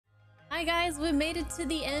Hi guys, we made it to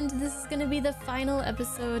the end. This is gonna be the final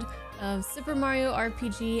episode of Super Mario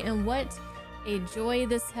RPG, and what a joy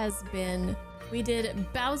this has been. We did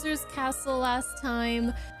Bowser's Castle last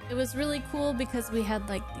time. It was really cool because we had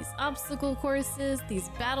like these obstacle courses, these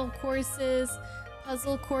battle courses,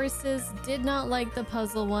 puzzle courses. Did not like the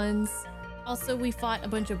puzzle ones. Also, we fought a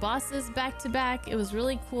bunch of bosses back to back. It was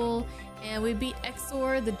really cool. And we beat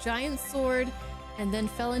Exor, the giant sword, and then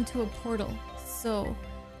fell into a portal. So,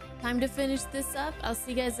 time to finish this up. I'll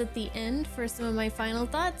see you guys at the end for some of my final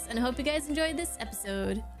thoughts, and I hope you guys enjoyed this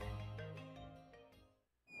episode.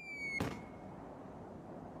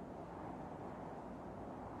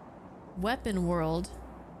 Weapon World.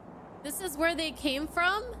 This is where they came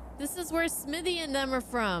from? This is where Smithy and them are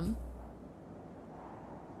from.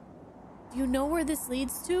 Do you know where this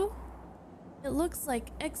leads to? It looks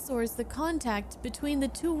like Exor's the contact between the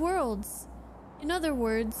two worlds. In other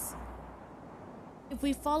words, if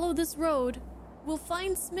we follow this road, we'll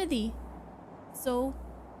find Smithy. So,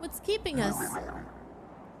 what's keeping us?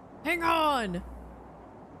 Hang on!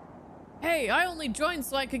 Hey, I only joined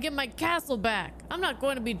so I could get my castle back. I'm not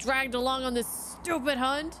going to be dragged along on this stupid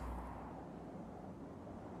hunt.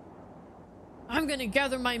 I'm gonna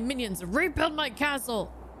gather my minions and rebuild my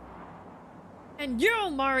castle. And you,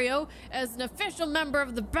 Mario, as an official member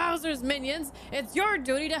of the Bowser's Minions, it's your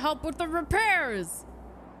duty to help with the repairs.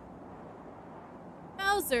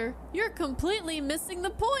 Bowser, you're completely missing the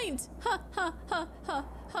point. Ha ha ha ha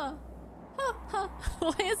ha. Ha ha.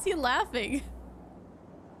 Why is he laughing?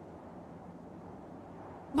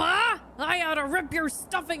 Ah! I ought to rip your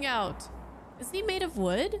stuffing out. Is he made of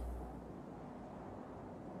wood?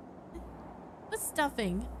 What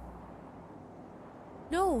stuffing?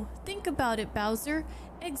 No, think about it, Bowser.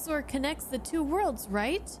 Exor connects the two worlds,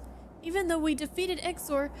 right? Even though we defeated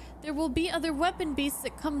Exor, there will be other weapon beasts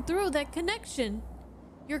that come through that connection.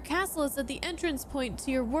 Your castle is at the entrance point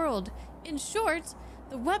to your world. In short,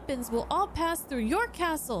 the weapons will all pass through your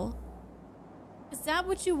castle. Is that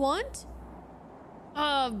what you want?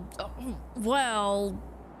 Well,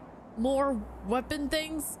 more weapon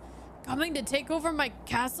things coming to take over my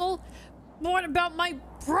castle? What about my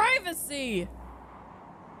privacy?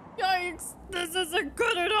 Yikes, this isn't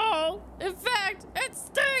good at all. In fact, it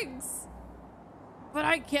stinks. But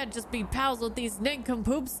I can't just be pals with these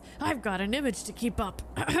nincompoops. I've got an image to keep up.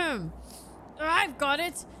 I've got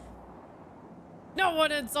it. No one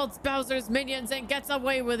insults Bowser's minions and gets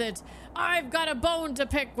away with it. I've got a bone to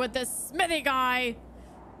pick with this Smithy guy.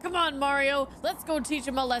 Come on, Mario. Let's go teach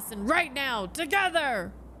him a lesson right now,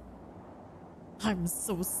 together. I'm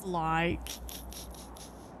so sly.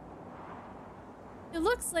 It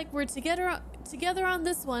looks like we're together on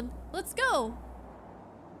this one. Let's go.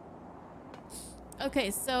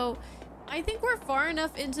 Okay, so I think we're far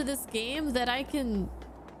enough into this game that I can...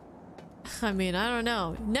 I mean, I don't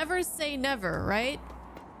know. Never say never, right?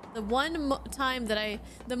 The time that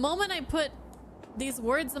the moment I put these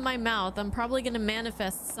words in my mouth, I'm probably going to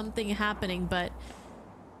manifest something happening. But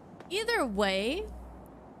either way,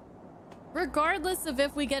 regardless of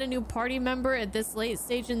if we get a new party member at this late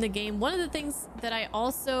stage in the game, one of the things that I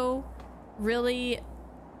also really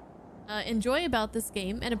enjoy about this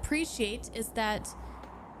game and appreciate is that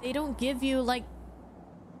they don't give you like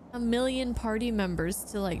a million party members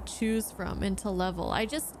to like choose from and to level.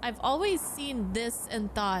 I've always seen this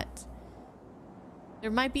and thought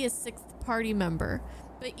there might be a 6th party member,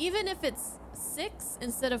 but even if it's 6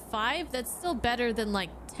 instead of 5, that's still better than like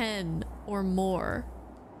 10 or more.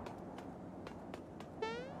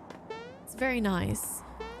 It's very nice.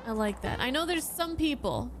 I like that. I know there's some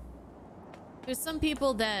people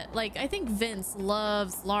that like, I think Vince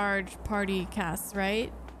loves large party casts,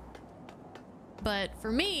 right? But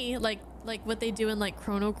for me, like what they do in like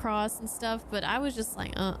Chrono Cross and stuff, but I was just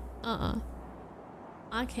like, I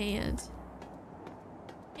can't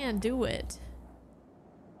do it.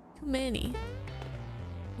 Too many.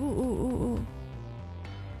 Ooh, ooh, ooh, ooh.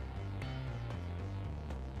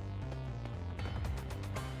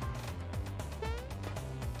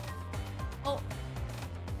 Oh.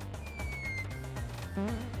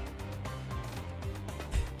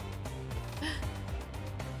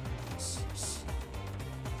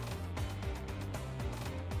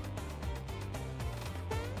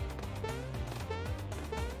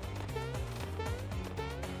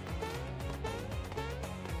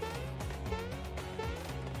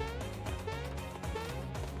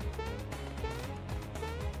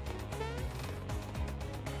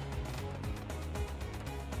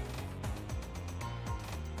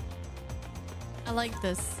 I like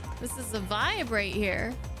this. This is a vibe right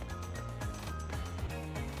here.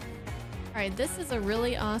 All right, this is a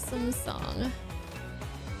really awesome song.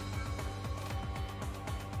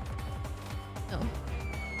 Oh.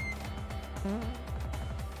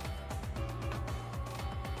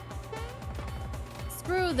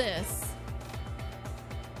 Screw this.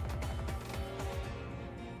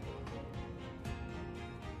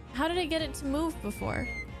 How did I get it to move before?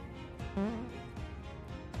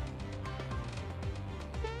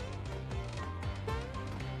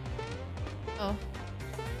 Oh.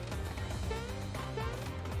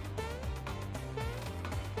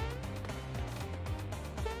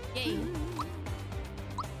 Yay.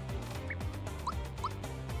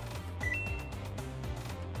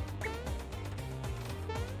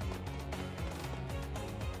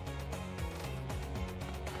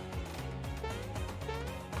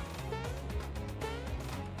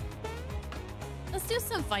 Let's do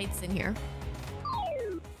some fights in here.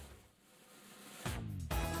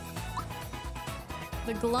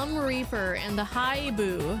 The Glum Reaper and the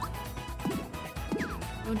Haibu.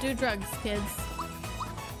 Don't do drugs, kids.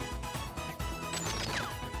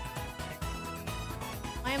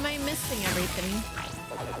 Why am I missing everything?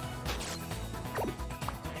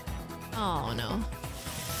 Oh no.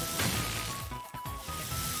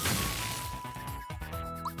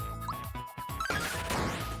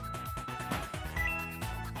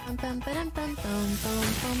 Bum, bum, bum, bum, bum,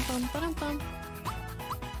 bum, bum, bum, bum.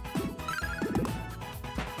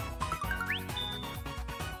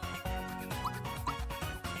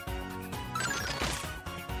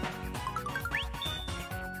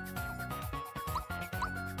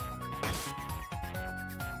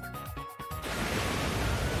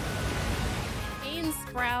 Cane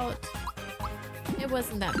sprout. It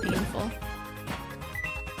wasn't that painful.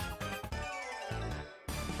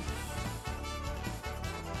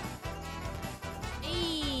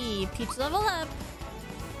 Peach level up.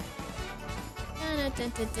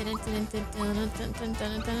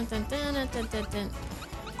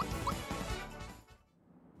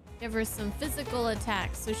 Give her some physical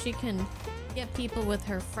attacks so she can get people with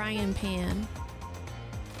her frying pan.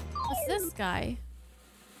 What's this guy?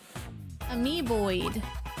 Amoeboid.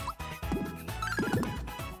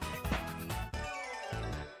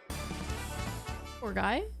 Poor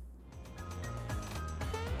guy.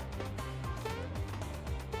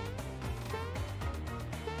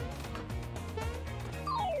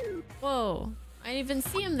 Whoa, I didn't even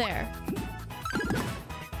see him there.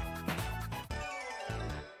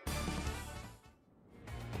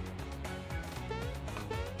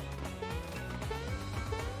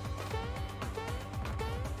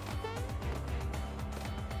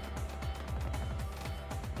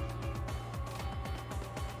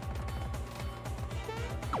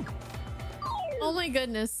 Oh my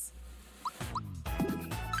goodness.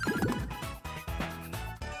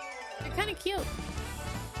 They're kind of cute.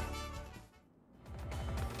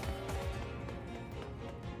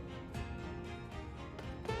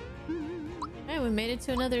 We made it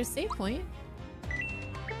to another save point.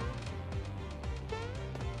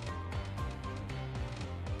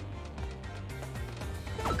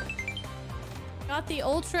 Got the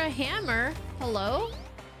ultra hammer. Hello?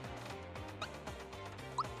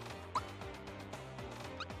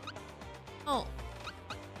 Oh.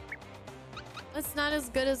 That's not as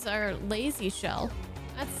good as our lazy shell.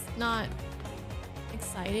 That's not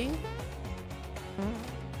exciting.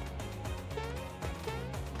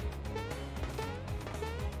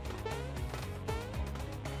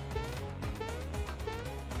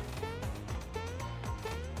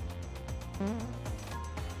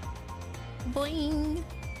 Bling.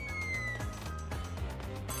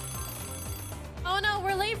 Oh no,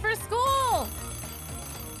 we're late for school.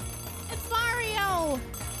 It's Mario.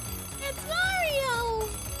 It's Mario.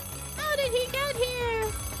 How did he get here?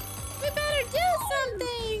 We better do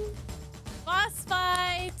something. Boss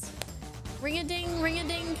fight.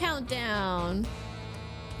 Ring-a-ding countdown.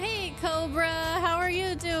 Hey, Cobra. How are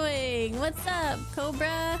you doing? What's up,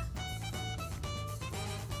 Cobra?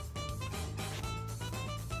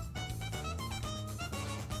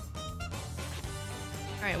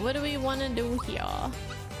 Alright, what do we want to do here?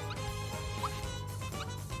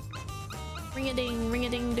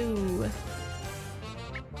 Ring-a-ding, do.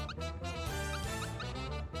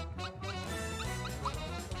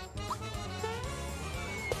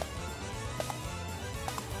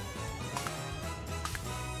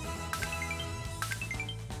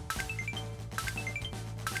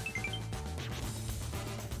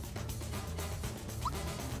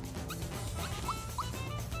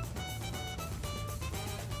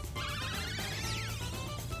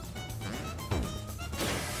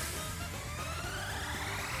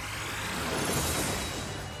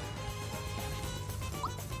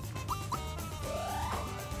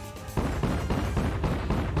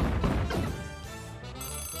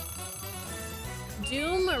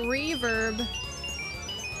 Doom reverb.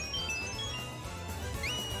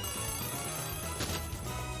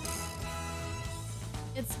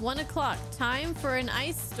 It's 1 o'clock. Time for an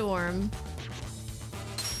ice storm.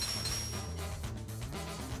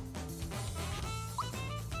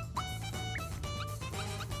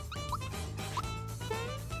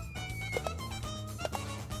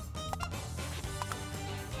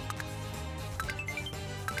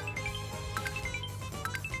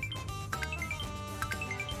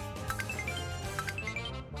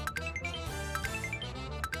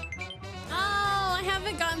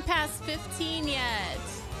 Gotten past 15 yet.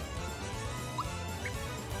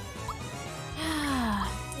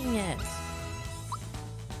 Dang it.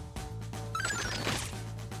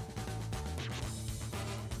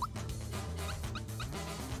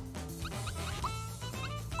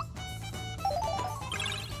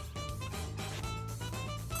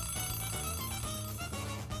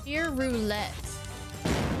 Beer roulette.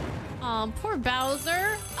 Poor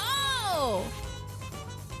Bowser. Oh!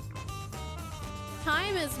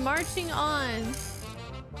 Time is marching on.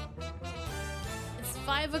 It's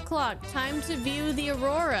 5 o'clock. Time to view the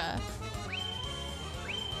aurora.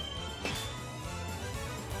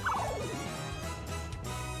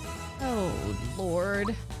 Oh,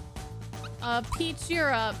 Lord. Peach,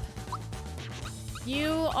 you're up.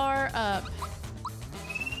 You are up.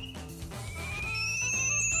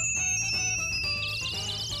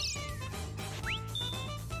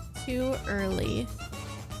 Too early.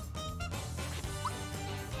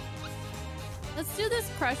 Let's do this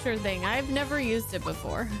crusher thing. I've never used it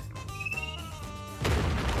before.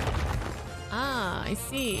 Ah, I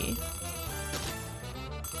see.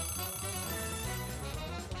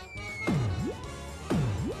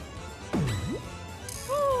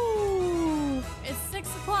 Woo! It's 6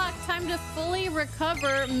 o'clock. Time to fully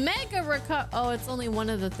recover. Mega recover. Oh, it's only one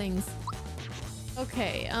of the things.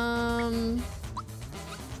 Okay,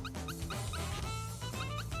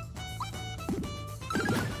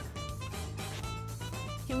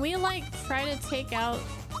 Can we, like, try to take out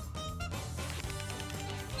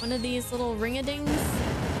one of these little ring-a-dings?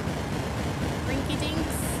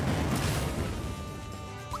 Rinky-dinks?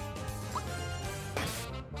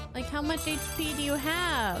 Like, how much HP do you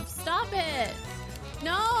have? Stop it!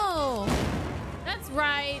 No! That's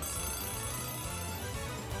right!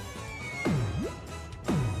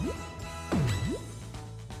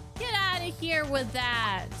 Get out of here with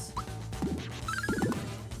that!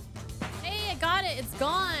 Hey, I got it! It's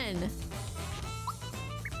gone!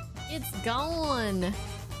 It's gone!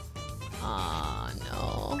 Aw,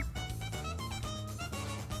 no.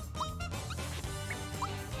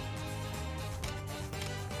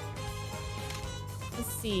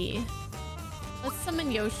 Let's see. Let's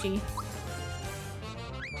summon Yoshi.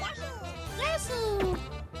 Yashu!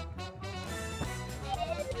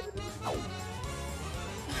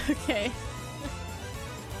 Okay.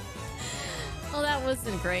 Well, that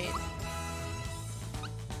wasn't great.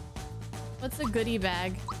 What's a goodie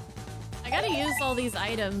bag? I gotta use all these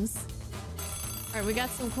items. Alright, we got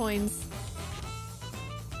some coins.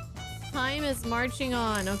 Time is marching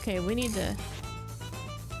on. Okay, we need to...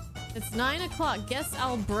 It's 9 o'clock. Guess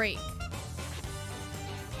I'll break.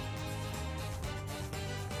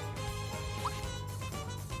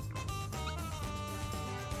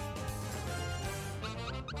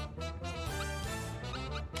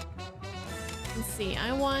 Let's see.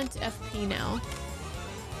 I want FP now.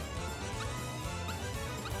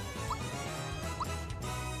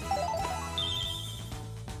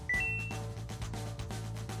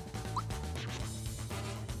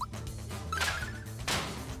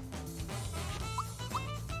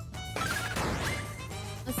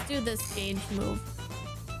 Let's do this gauge move.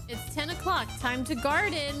 It's 10 o'clock. Time to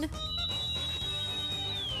garden.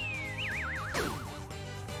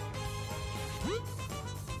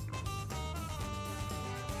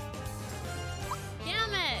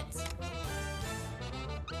 Damn it!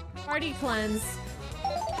 Party cleanse.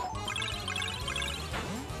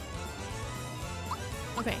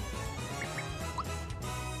 Okay.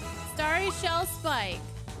 Starry shell spike.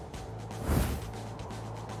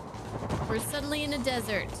 We're suddenly in a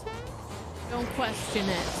desert. Don't question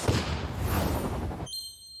it.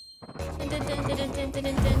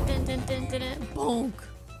 Bonk.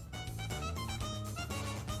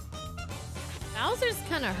 Bowser's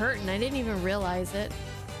kind of hurting. I didn't even realize it.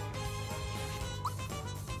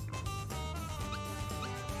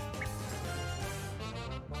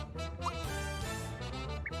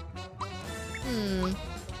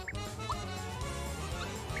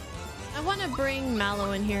 I want to bring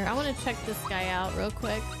Mallow in here. I want to check this guy out real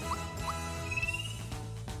quick.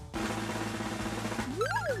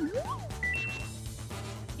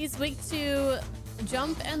 He's weak to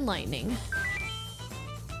jump and lightning.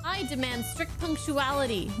 I demand strict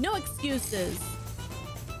punctuality. No excuses.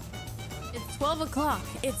 It's 12 o'clock.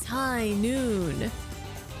 It's high noon.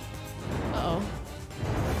 Uh-oh.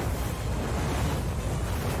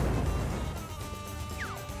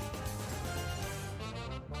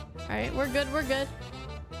 Alright, we're good, we're good.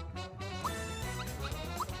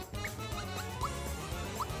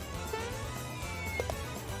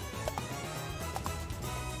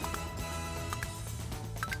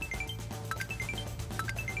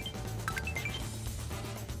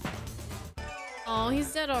 Oh,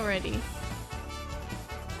 he's dead already.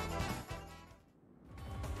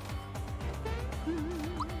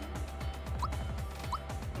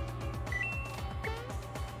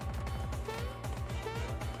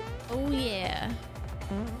 Oh yeah.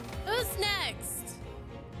 Who's next?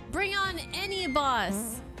 Bring on any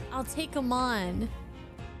boss. I'll take him on.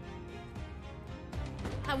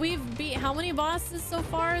 We've beat how many bosses so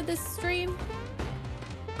far this stream?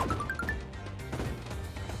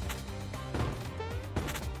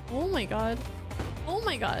 Oh my god. Oh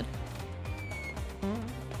my god.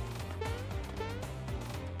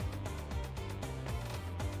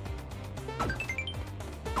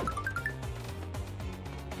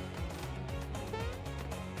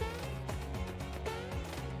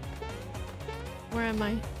 Where am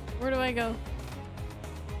I? Where do I go?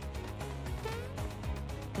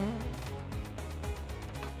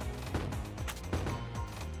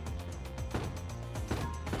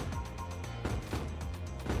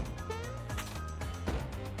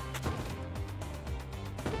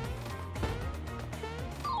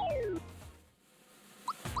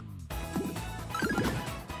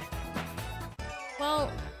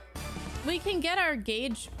 Well, we can get our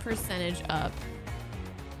gauge percentage up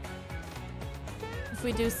if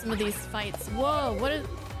we do some of these fights. Whoa, what is...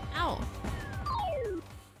 Ow.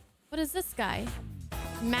 What is this guy?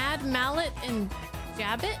 Mad Mallet and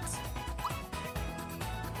Jabbit?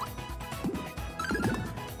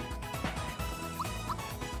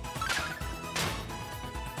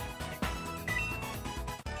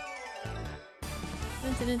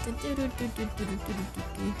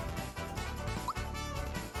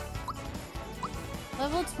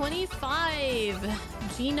 Level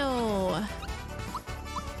 25, Gino.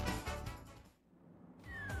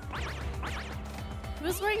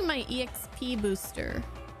 Who's wearing my EXP booster?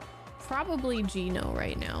 Probably Gino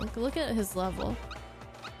right now. Look at his level.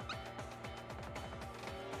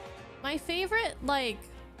 My favorite, like,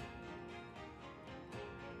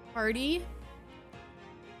 party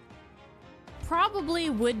probably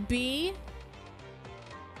would be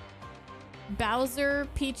Bowser,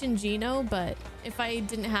 Peach, and Gino, but if I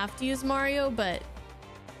didn't have to use Mario, but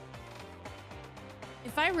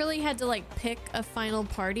if I really had to like pick a final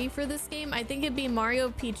party for this game, I think it'd be Mario,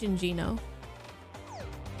 Peach, and Gino.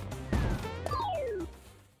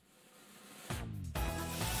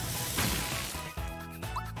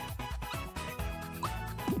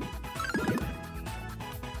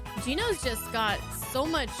 Gino's just got so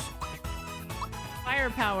much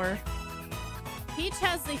firepower. Peach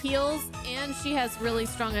has the heals and she has really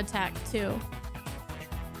strong attack too.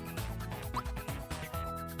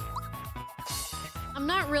 I'm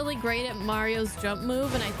not really great at Mario's jump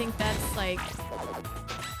move, and I think that's like,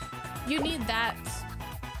 you need that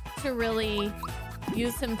to really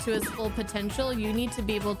use him to his full potential. You need to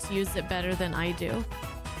be able to use it better than I do.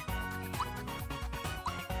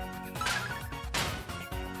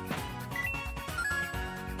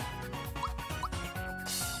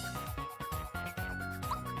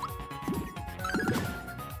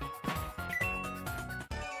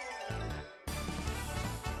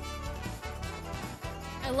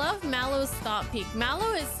 I love Mallow's thought peak.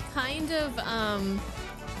 Mallow is kind of,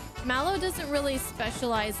 Mallow doesn't really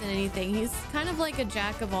specialize in anything. He's kind of like a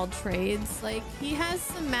jack of all trades. Like, he has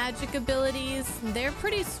some magic abilities. They're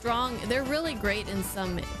pretty strong. They're really great in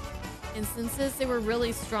some instances. They were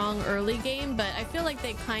really strong early game, but I feel like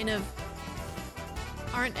they kind of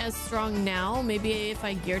aren't as strong now. Maybe if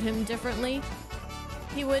I geared him differently,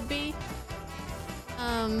 he would be.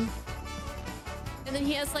 And then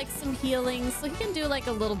he has like some healing, so he can do like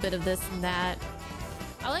a little bit of this and that.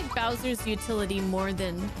 I like Bowser's utility more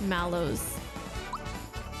than Mallow's.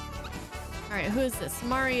 All right, who is this?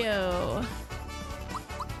 Mario.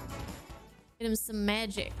 Get him some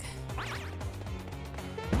magic.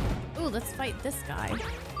 Ooh, let's fight this guy.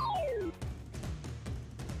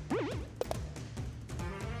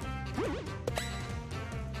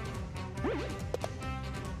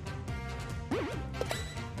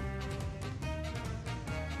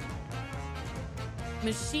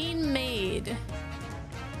 Machine made.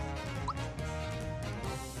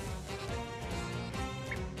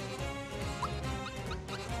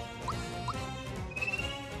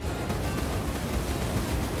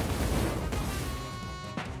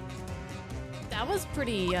 That was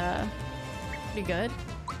pretty good.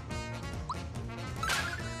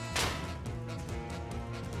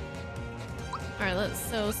 Alright,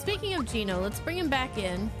 so speaking of Gino, let's bring him back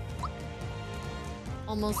in.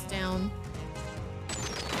 Almost down.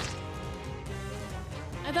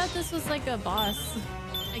 I thought this was like a boss.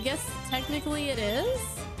 I guess technically it is?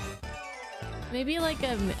 Maybe like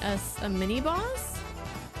a mini boss?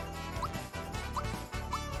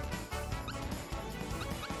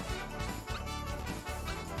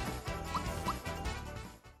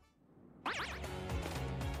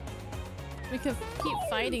 We could keep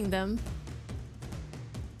fighting them.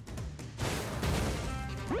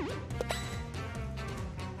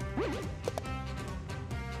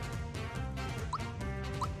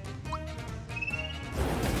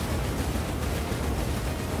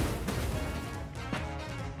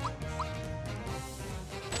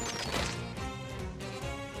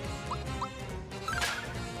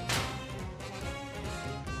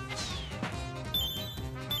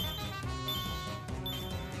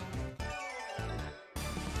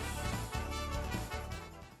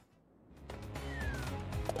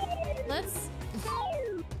 Let's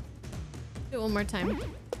do it one more time.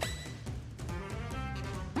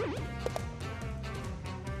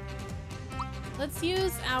 Let's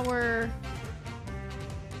use our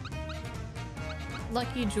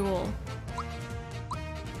lucky jewel.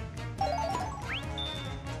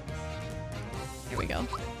 Here we go.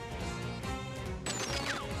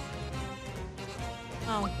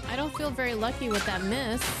 Oh, I don't feel very lucky with that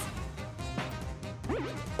miss.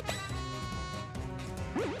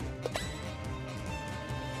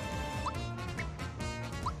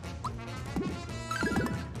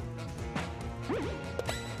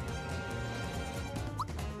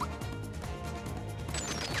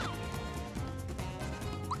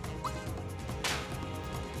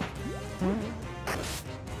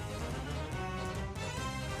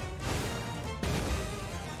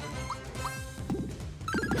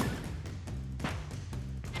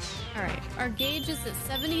 Alright, our gauge is at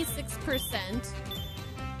 76%.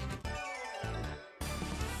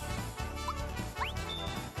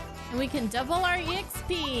 And we can double our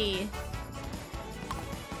EXP.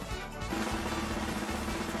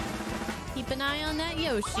 Keep an eye on that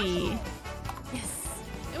Yoshi. Yes.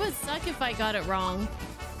 It would suck if I got it wrong.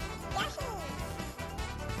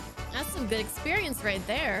 That's some good experience right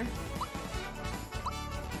there.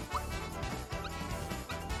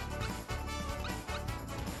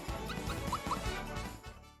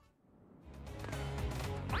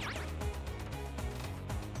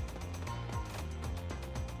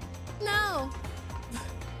 No.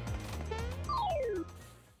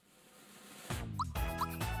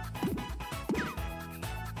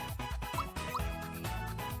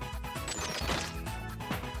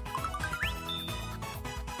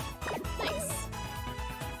 Nice.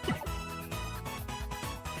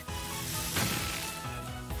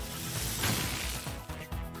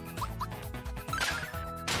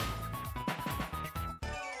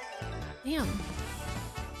 Damn.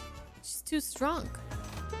 She's too strong.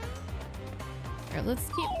 Alright,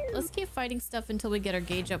 let's keep fighting stuff until we get our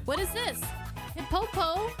gauge up. What is this?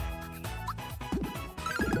 Hippopo?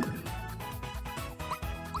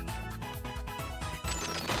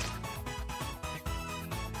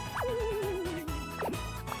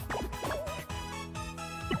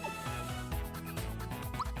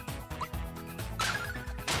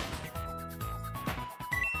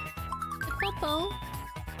 Hippopo?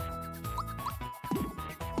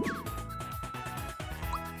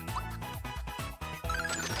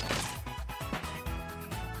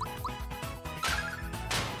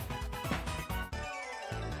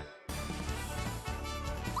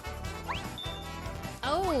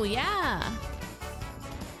 Oh, yeah.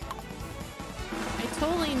 I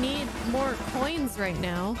totally need more coins right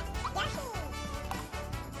now.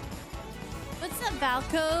 What's up,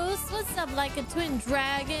 Valkos? What's up, like a twin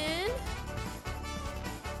dragon?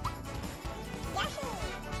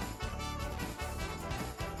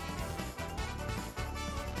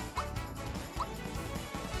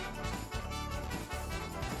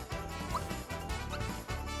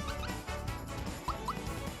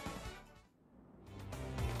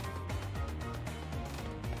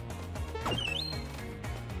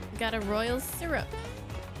 Got a royal syrup.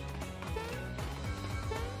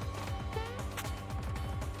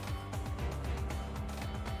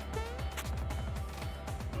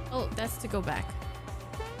 Oh, that's to go back.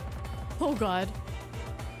 Oh god.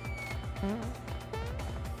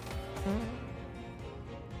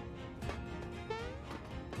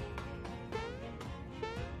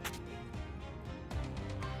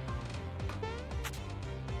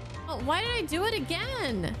 Oh, why did I do it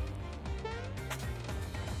again?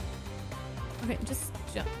 Okay, just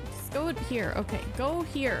jump. Just go here. Okay, go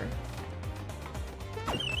here.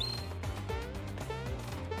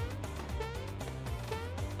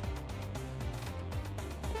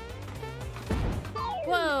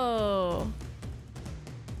 Whoa.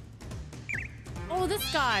 Oh,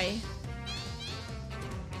 this guy.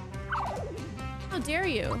 How dare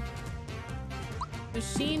you?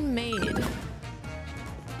 Machine made.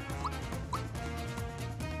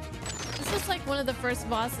 This is like one of the first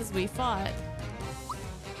bosses we fought.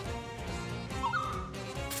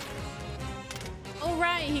 Oh,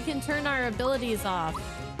 right. He can turn our abilities off.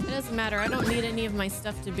 It doesn't matter. I don't need any of my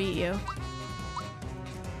stuff to beat you.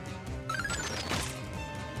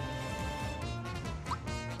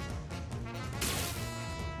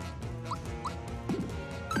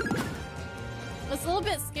 It was a little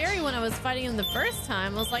bit scary when I was fighting him the first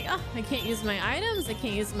time. I was like, oh, I can't use my items. I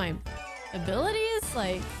can't use my abilities.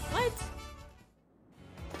 Like, what?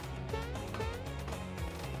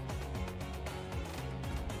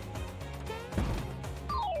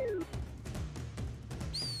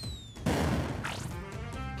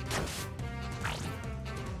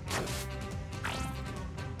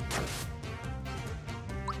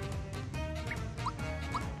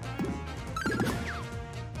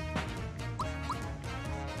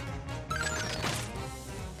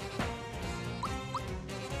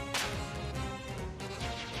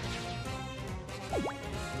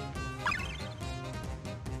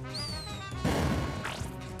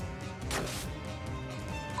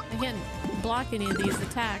 I can't block any of these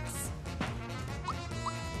attacks.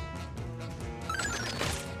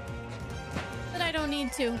 But I don't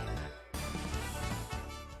need to.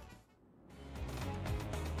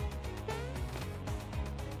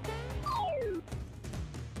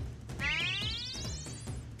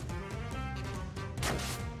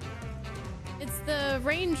 It's the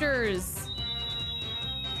Rangers.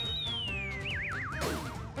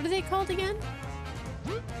 What are they called again?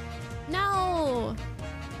 No!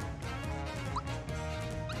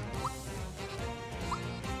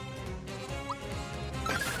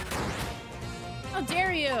 How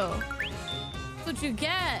dare you? That's what you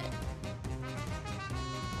get.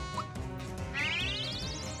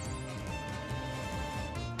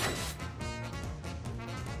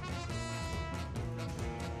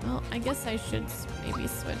 Well, I guess I should maybe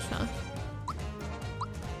switch, huh?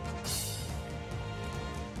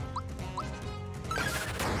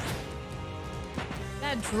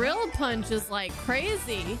 That drill punch is like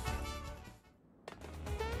crazy.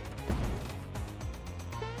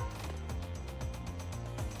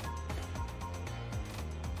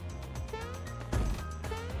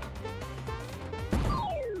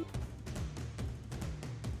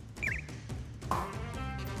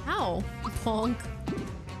 Ow, plonk.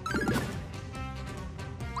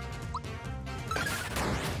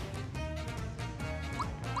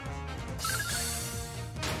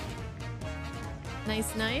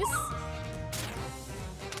 Nice, nice.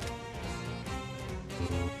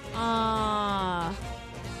 Ah.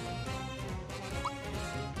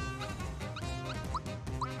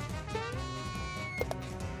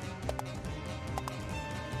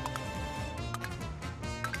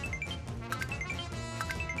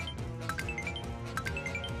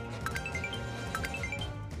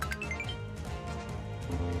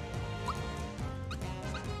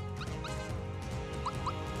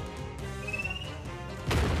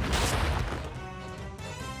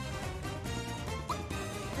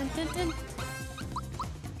 Dun, dun, dun.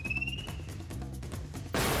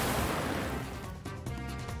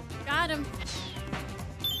 Got him.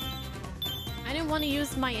 I didn't want to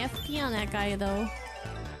use my FP on that guy though.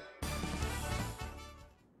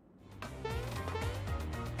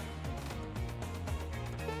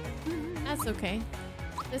 That's okay.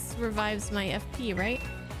 This revives my FP, right?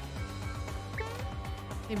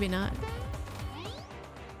 Maybe not.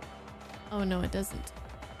 Oh no, it doesn't.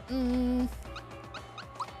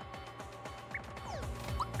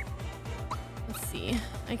 Let's see.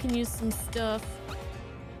 I can use some stuff.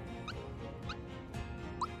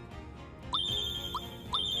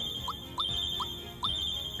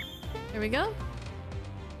 There we go.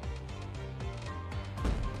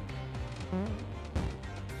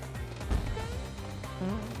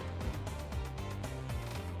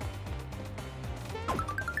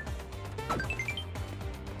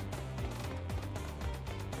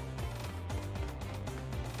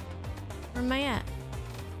 Where am I at?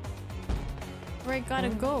 Where I gotta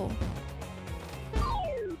go?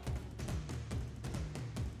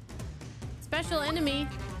 Special enemy.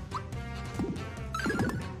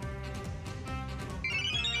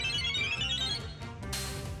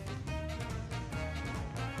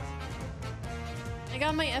 I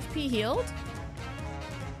got my FP healed.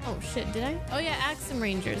 Oh shit, did I? Oh yeah, Axum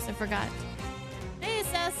Rangers, I forgot. Hey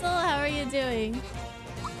Cecil, how are you doing?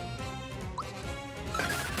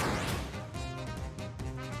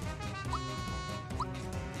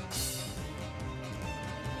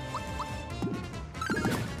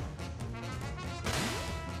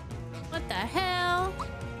 What the hell?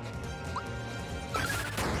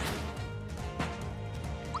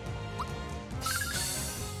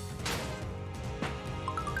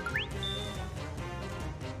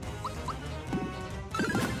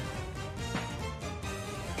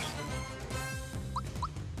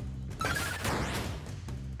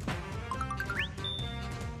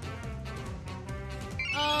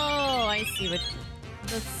 Oh, I see what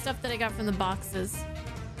the stuff that I got from the boxes.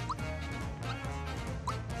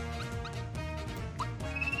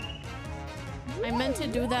 I meant to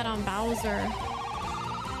do that on Bowser.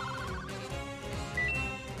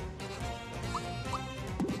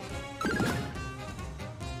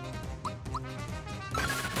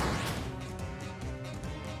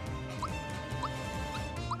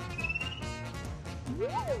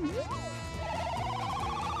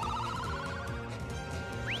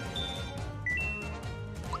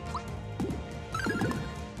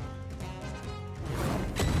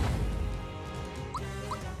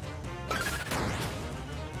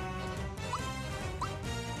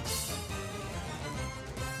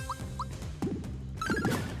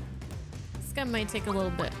 This guy might take a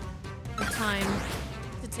little bit of time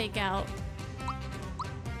to take out.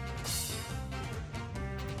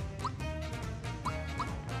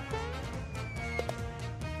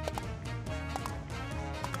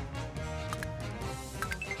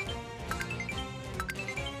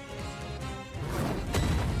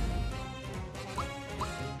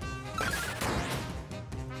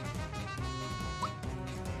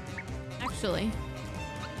 Actually.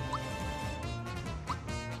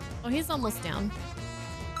 Oh, he's almost down.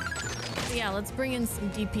 So yeah, let's bring in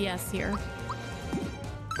some DPS here.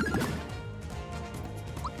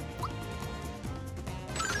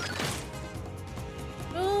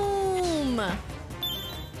 Boom!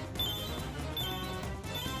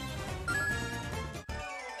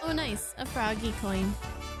 Oh, nice. A froggy coin.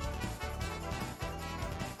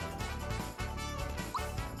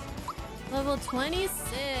 Level 26.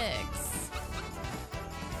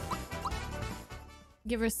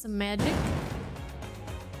 Give her some magic.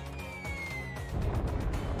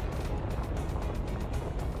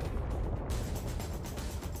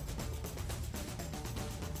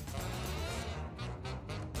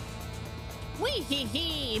 Wee hee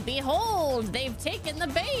hee! Behold, they've taken the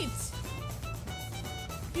bait!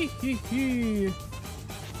 Hee hee hee.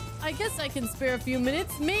 I guess I can spare a few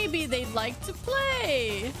minutes. Maybe they'd like to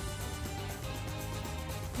play.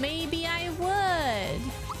 Maybe I would.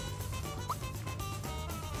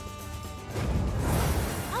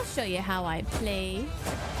 I'll show you how I play.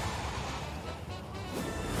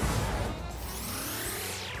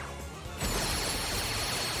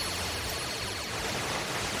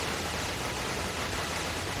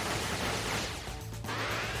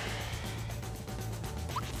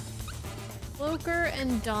 Floker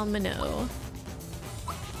and Domino.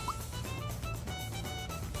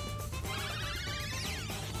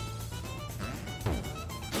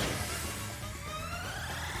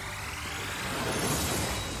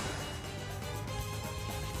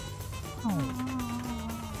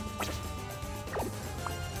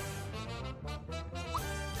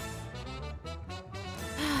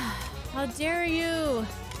 How dare you?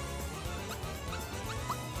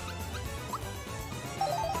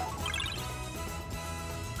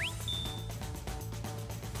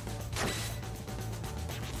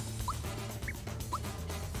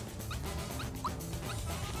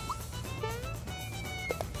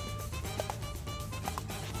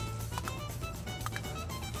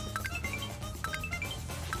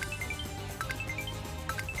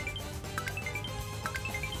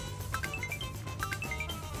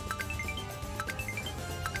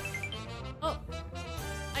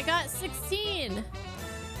 I got 16.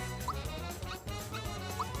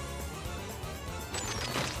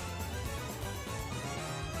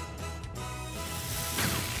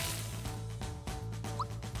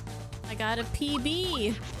 I got a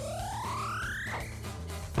PB.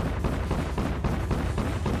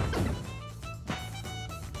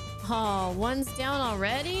 Oh, one's down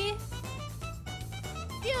already?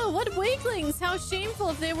 Yeah, what weaklings? How shameful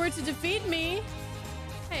if they were to defeat me.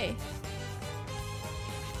 Hey.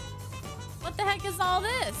 What the heck is all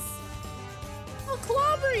this? I'll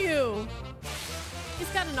clobber you! He's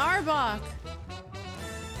got an Arbok.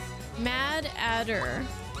 Mad Adder.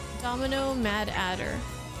 Domino Mad Adder.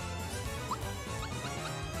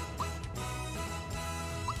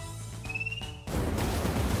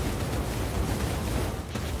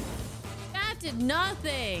 did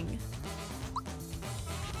nothing.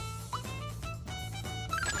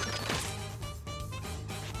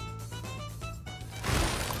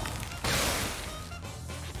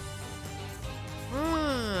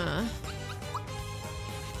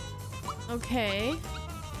 Okay.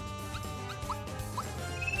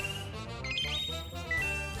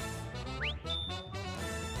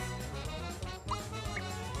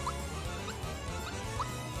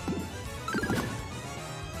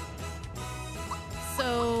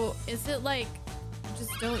 So, is it like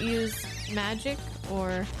just don't use magic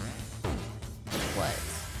or what?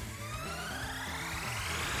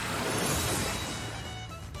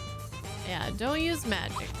 Yeah, don't use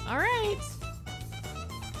magic. All right.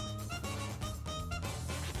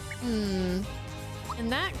 In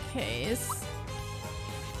that case,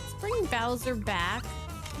 let's bring Bowser back.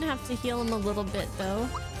 I'm gonna have to heal him a little bit though.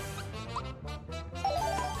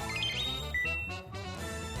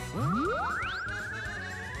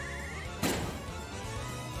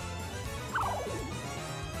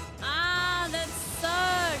 Ah, that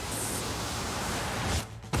sucks.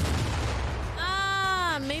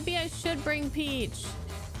 Ah, maybe I should bring Peach.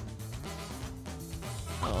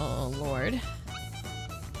 Oh, Lord.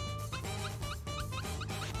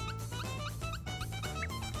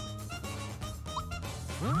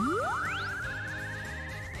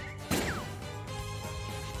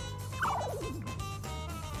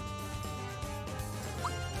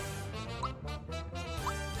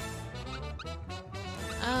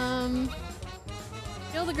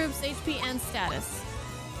 Heal the group's HP and status.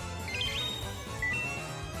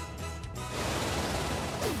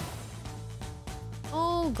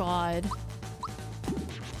 Oh God.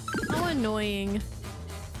 How annoying.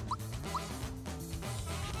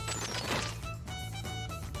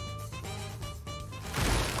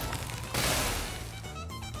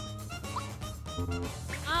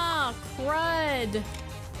 Ah, crud.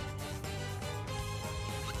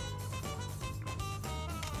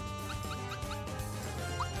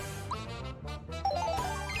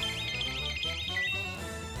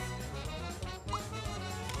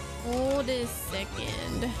 Hold a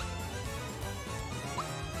second.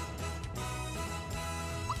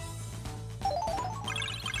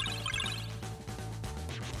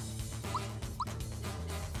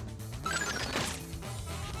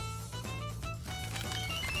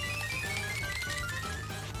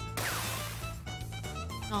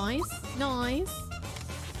 Nice, nice.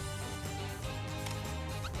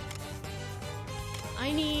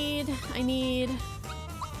 I need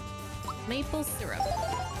maple syrup.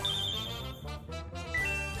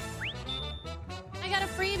 I got a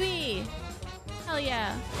freebie. Hell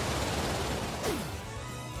yeah.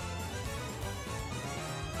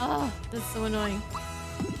 Oh, that's so annoying.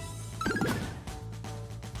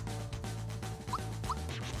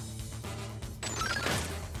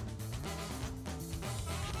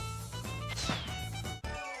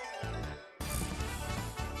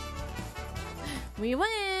 We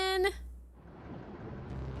win!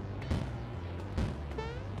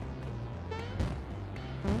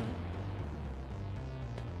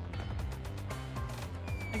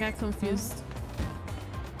 I got confused.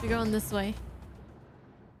 You're going this way.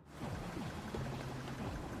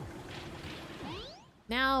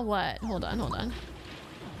 Now what? Hold on, hold on.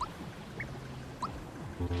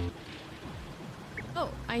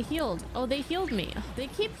 Oh, I healed. Oh, they healed me. They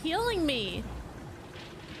keep healing me.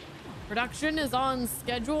 Production is on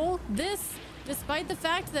schedule. This, despite the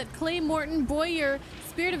fact that Clay, Morton, Boyer,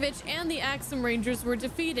 Spiritovich, and the Axum Rangers were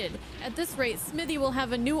defeated. At this rate, Smithy will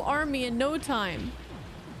have a new army in no time.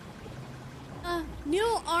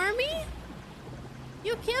 New army?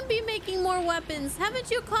 You can't be making more weapons.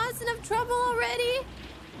 Haven't you caused enough trouble already?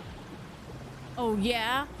 Oh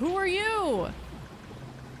yeah? Who are you?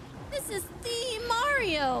 This is the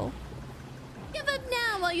Mario. Give up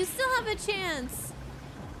now while you still have a chance.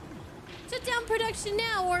 Shut down production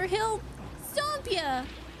now or he'll stomp ya.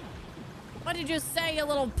 What did you say, you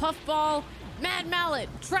little puffball? Mad Mallet,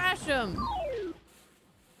 trash him.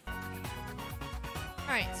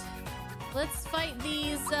 Alright. Let's fight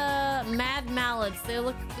these mad mallets. They're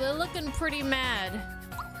looking pretty mad.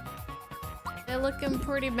 They're looking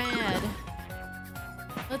pretty mad.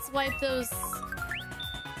 Let's wipe those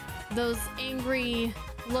angry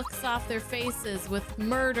looks off their faces with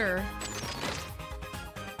murder.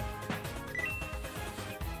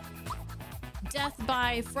 Death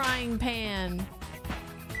by frying pan.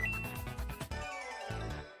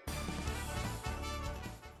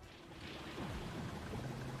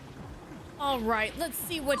 All right, let's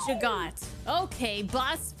see what you got. Okay,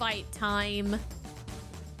 boss fight time.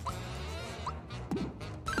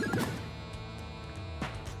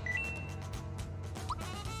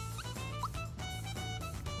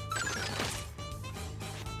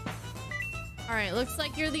 right, looks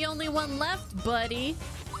like you're the only one left, buddy.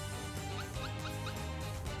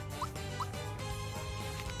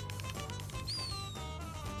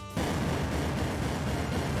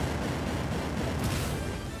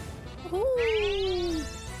 Ooh.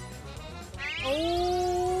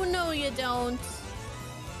 Oh, no you don't.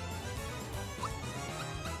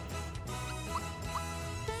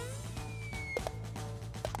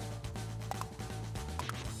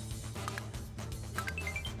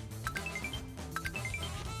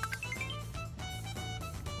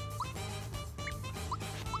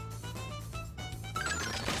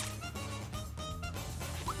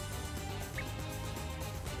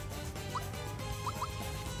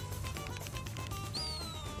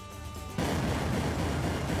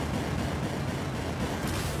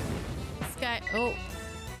 Oh.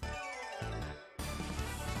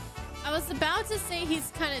 I was about to say he's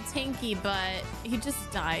kind of tanky, but he just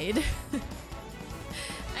died.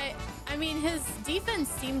 I mean, his defense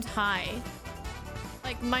seemed high.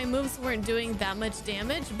 Like, my moves weren't doing that much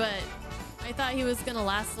damage, but I thought he was gonna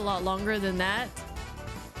last a lot longer than that.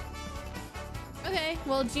 Okay,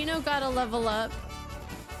 well, Gino got a level up.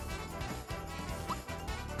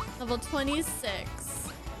 Level 26.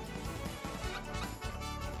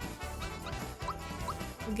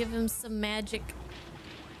 We'll give him some magic.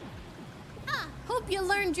 Ah, hope you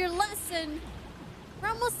learned your lesson. We're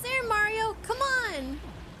almost there, Mario. Come on.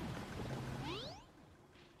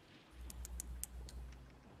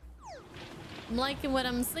 I'm liking what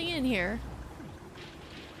I'm seeing here.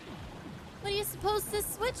 What do you suppose this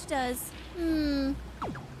switch does?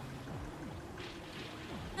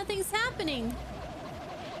 Nothing's happening.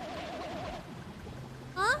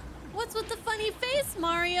 Huh? What's with the funny face,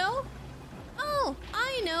 Mario? Oh,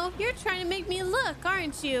 I know. You're trying to make me look,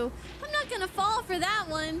 aren't you? I'm not gonna fall for that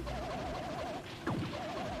one.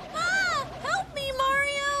 Ah! Help me,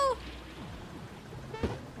 Mario!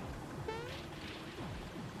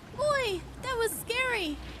 Boy, that was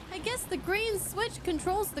scary. I guess the green switch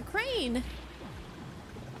controls the crane.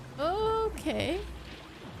 Okay.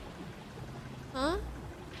 Huh?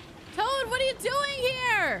 Toad, what are you doing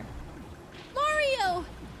here? Mario!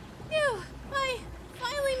 Phew, I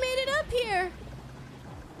finally made it up here.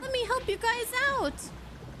 Let me help you guys out.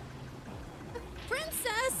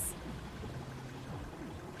 Princess!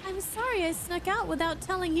 I'm sorry I snuck out without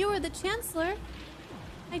telling you or the Chancellor.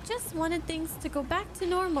 I just wanted things to go back to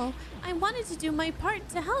normal. I wanted to do my part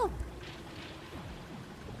to help.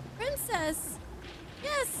 Princess!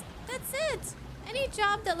 Yes, that's it. Any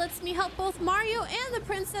job that lets me help both Mario and the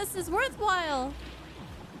princess is worthwhile.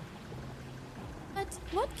 But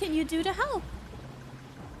what can you do to help?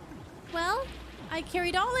 Well, I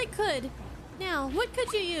carried all I could. Now, what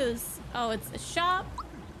could you use? Oh, it's a shop.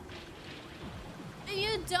 And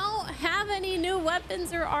you don't have any new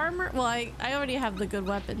weapons or armor? Well, I already have the good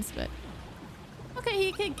weapons, but... Okay,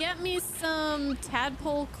 he could get me some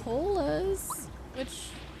tadpole colas, which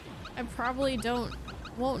I probably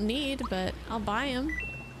won't need, but I'll buy them.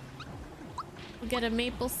 We'll get a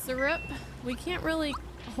maple syrup. We can't really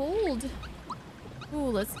hold... Ooh,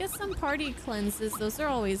 let's get some party cleanses. Those are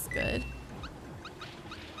always good.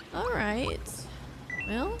 Alright.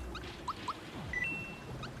 Well.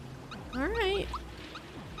 Alright.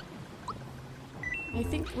 I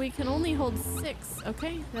think we can only hold 6.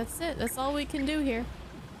 Okay, that's it. That's all we can do here.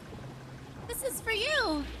 This is for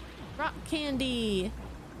you! Rock candy.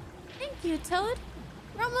 Thank you, Toad.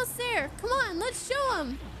 We're almost there. Come on, let's show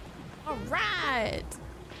them. Alright.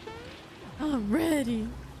 I'm ready.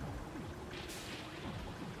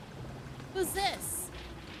 Who's this?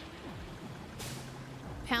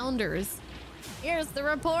 Pounders. Here's the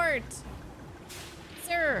report.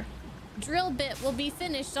 Sir, drill bit will be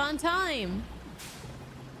finished on time.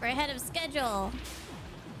 We're ahead of schedule.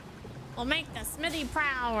 We'll make the smithy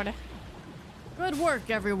proud. Good work,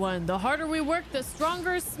 everyone. The harder we work, the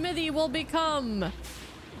stronger Smithy will become.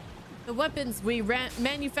 The weapons we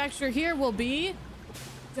manufacture here will be...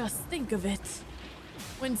 Just think of it.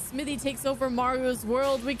 When Smithy takes over Mario's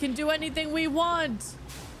world, we can do anything we want.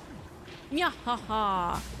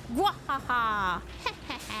 Nyahaha. Gwahaha.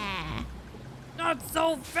 Not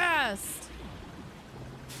so fast.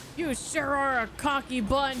 You sure are a cocky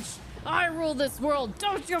bunch. I rule this world.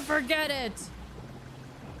 Don't you forget it.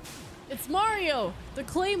 It's Mario. The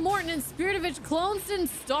Clay Morton and Spiritovich clones didn't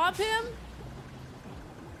stop him?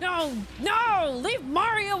 No, no! Leave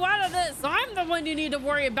Mario out of this! I'm the one you need to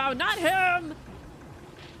worry about, not him!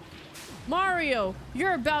 Mario,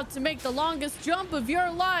 you're about to make the longest jump of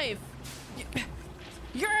your life!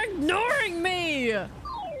 You're ignoring me!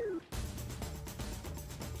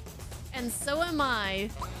 And so am I.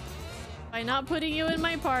 by not putting you in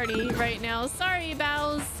my party right now. Sorry,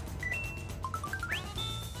 Bows.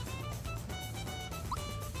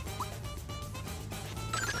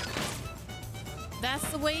 That's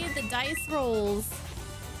the way the dice rolls.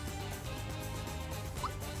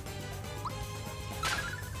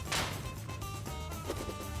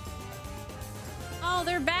 Oh,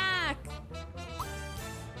 they're back.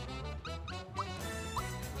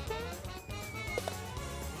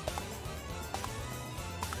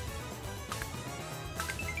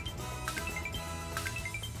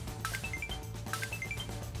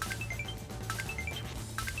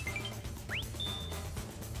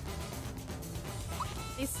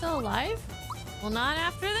 They still alive? Well, not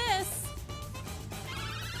after this.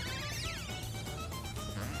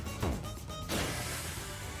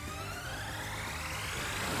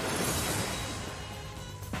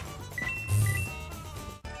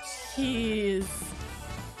 Jeez.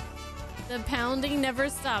 The pounding never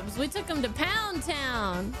stops. We took him to Pound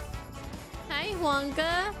Town. Hi,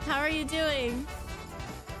 Wonka. How are you doing?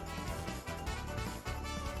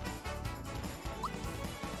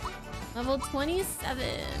 Level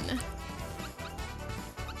 27.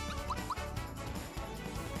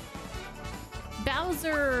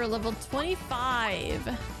 Bowser, level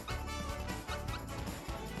 25.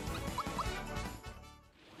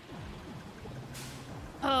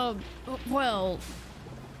 Well,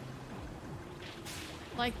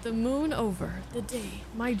 like the moon over the day,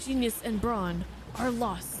 my genius and brawn are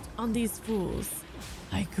lost on these fools.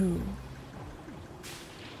 Haiku.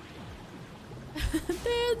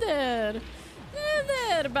 There,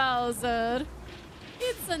 Bowser.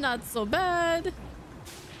 It's not so bad.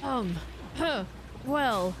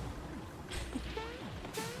 Well.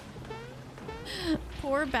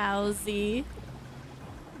 Poor Bowsy.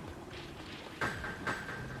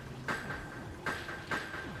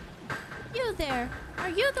 You there. Are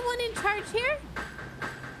you the one in charge here?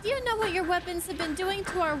 Do you know what your weapons have been doing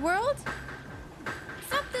to our world?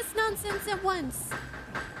 Stop this nonsense at once.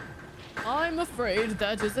 I'm afraid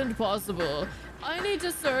that isn't possible. Any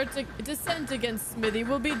dissent against Smithy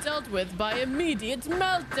will be dealt with by immediate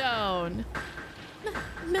meltdown.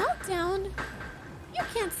 Meltdown? You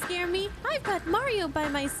can't scare me. I've got Mario by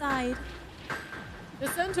my side.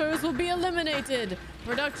 Dissenters will be eliminated.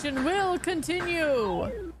 Production will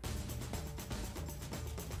continue.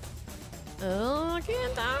 Oh, I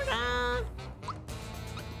can't talk.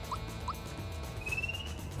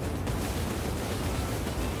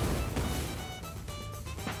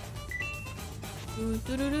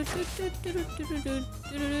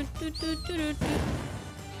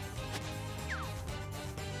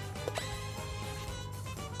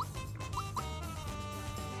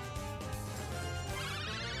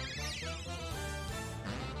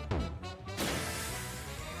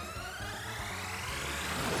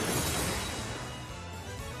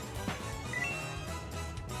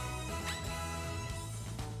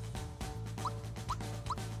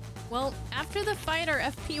 Well, after the fight, our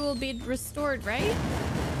FP will be restored, right?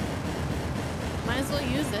 Might as well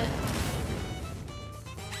use it.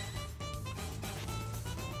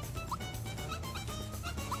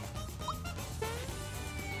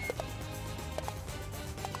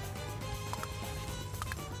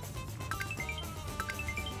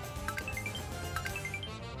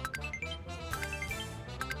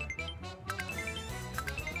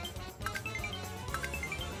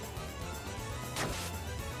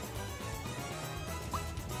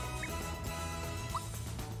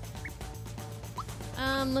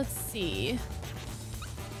 Let's see.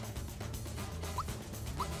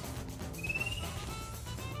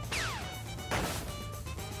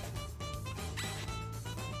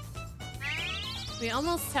 We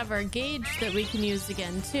almost have our gauge that we can use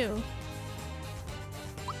again, too.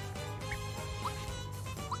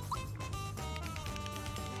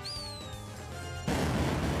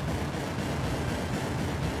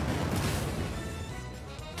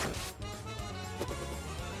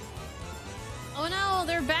 Oh no,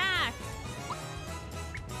 they're back!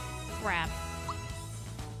 Crap.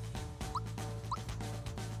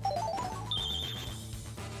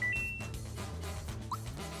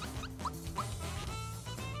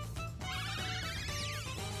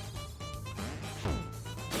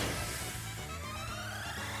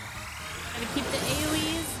 Gotta keep the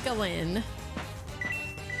AoEs going.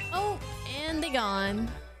 Oh, and they gone.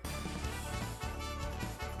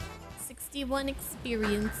 61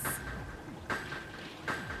 experience.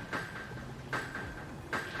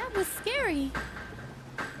 Was scary.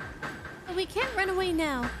 But we can't run away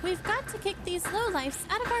now. We've got to kick these lowlifes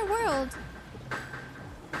out of our world.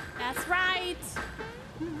 That's right.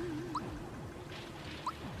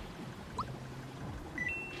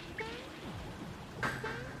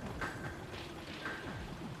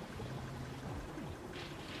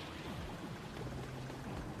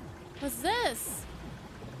 What's this?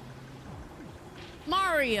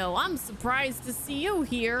 Mario, I'm surprised to see you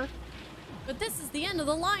here. But this is the end of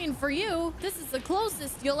the line for you. This is the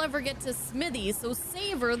closest you'll ever get to Smithy, so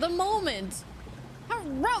savor the moment.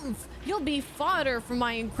 Harumph! You'll be fodder for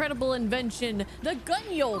my incredible invention, the gun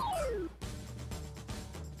yoke.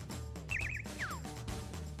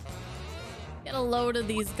 Get a load of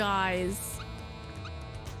these guys.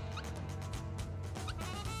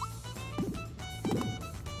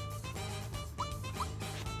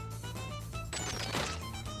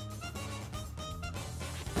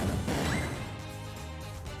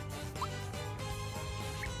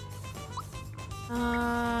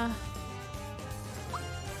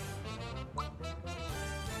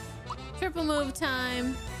 Triple move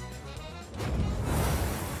time.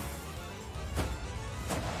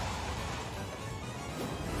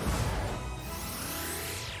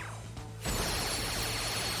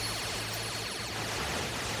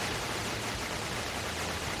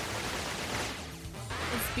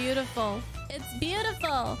 It's beautiful. It's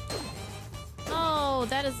beautiful. Oh,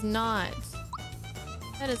 that is not.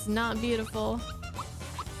 That is not beautiful.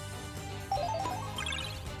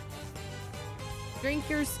 Drink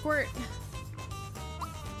your squirt.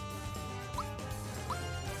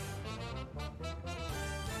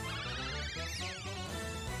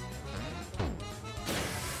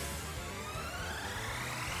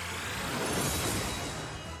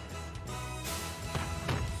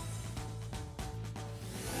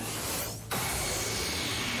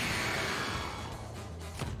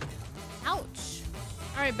 Ouch.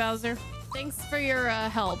 All right, Bowser. Thanks for your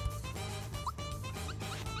help.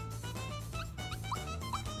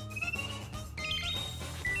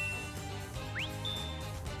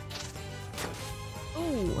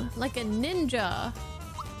 Like a ninja.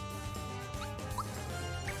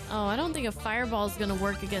 Oh, I don't think a fireball is gonna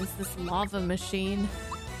work against this lava machine.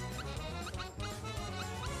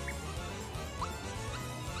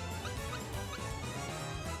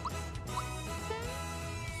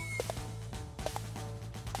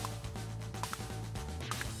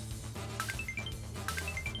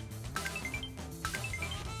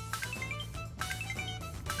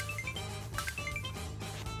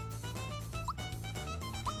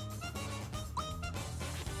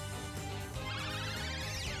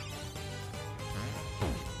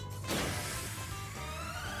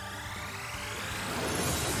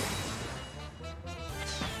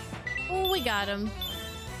 Got him.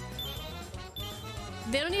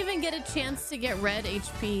 They don't even get a chance to get red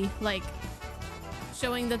HP, like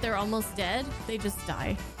showing that they're almost dead. They just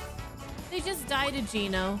die. They just die to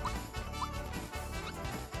Geno.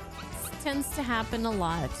 This tends to happen a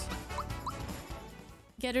lot.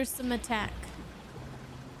 Get her some attack.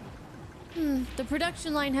 The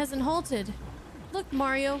production line hasn't halted. Look,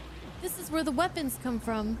 Mario, this is where the weapons come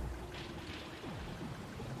from.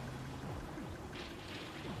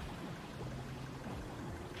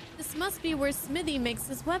 This must be where Smithy makes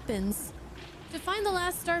his weapons. To find the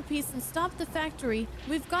last star piece and stop the factory,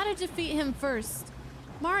 we've got to defeat him first.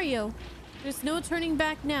 Mario, there's no turning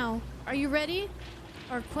back now. Are you ready?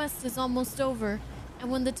 Our quest is almost over, and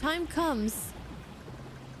when the time comes...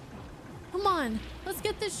 Come on, let's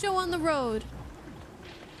get this show on the road.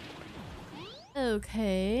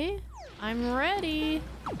 Okay, I'm ready.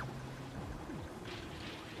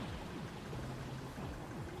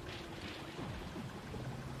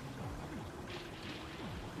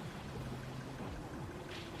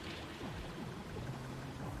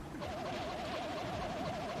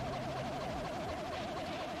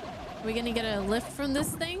 Are we gonna get a lift from this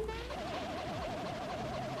thing?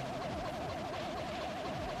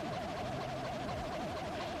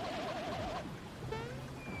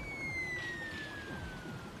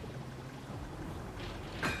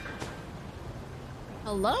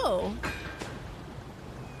 Hello?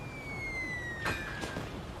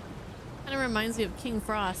 Kind of reminds me of King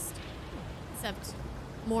Frost, except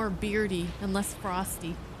more beardy and less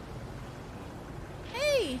frosty.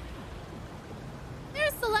 Hey!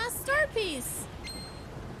 There's the last star piece!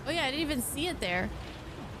 Oh yeah, I didn't even see it there.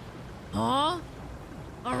 Huh?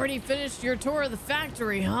 Already finished your tour of the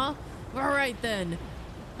factory, huh? Alright then.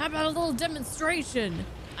 How about a little demonstration?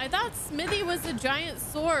 I thought Smithy was a giant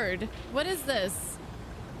sword. What is this?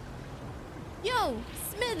 Yo,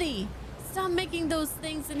 Smithy! Stop making those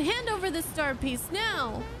things and hand over the star piece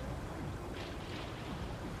now!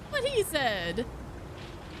 What he said?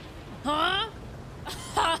 Huh?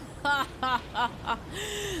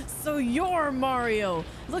 So you're Mario.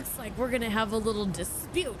 Looks like we're gonna have a little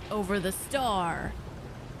dispute over the star.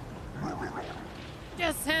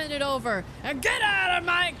 Just hand it over and get out of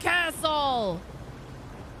my castle!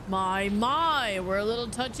 My, we're a little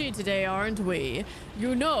touchy today, aren't we?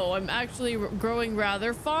 You know, I'm actually growing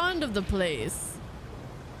rather fond of the place.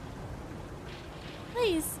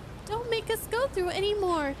 Please, don't make us go through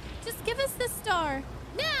anymore. Just give us the star.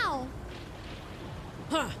 Now!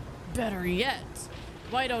 Huh, better yet.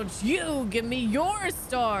 Why don't you give me your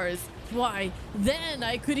stars? Why, then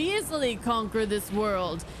I could easily conquer this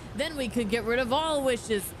world. Then we could get rid of all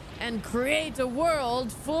wishes and create a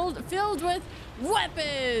world filled with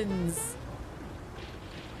weapons.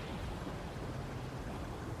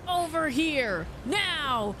 Over here,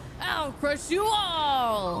 now! I'll crush you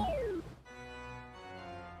all!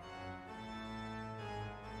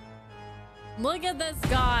 Look at this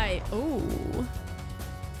guy. Ooh.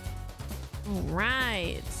 All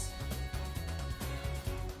right.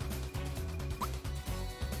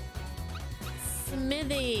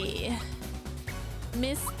 Smithy.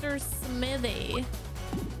 Mr. Smithy.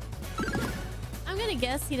 I'm gonna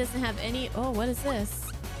guess he doesn't have any. Oh, what is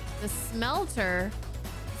this? The smelter.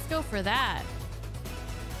 Let's go for that.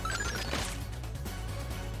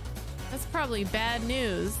 That's probably bad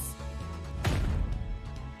news.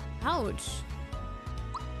 Ouch.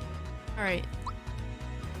 All right.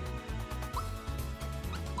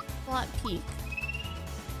 Plot peak.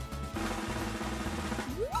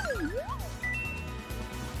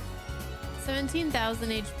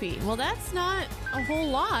 $17,000 HP. Well, that's not a whole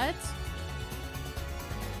lot.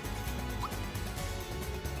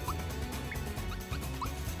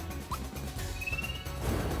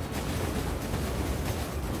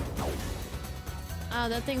 Oh,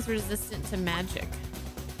 that thing's resistant to magic.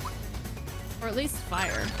 Or at least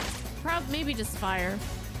fire. Maybe just fire.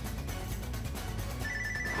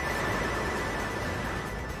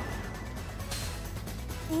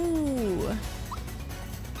 Ooh.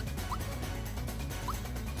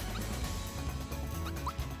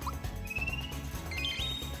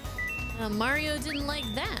 Mario didn't like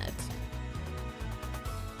that.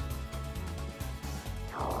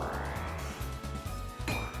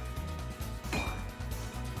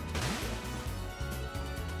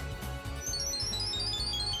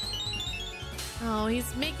 Oh,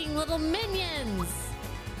 he's making little minions.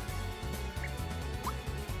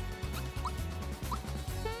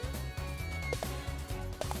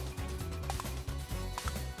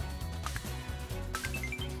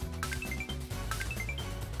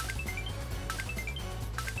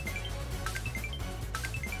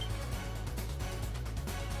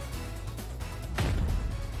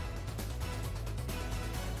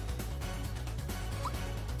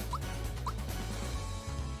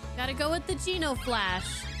 Gotta go with the Geno Flash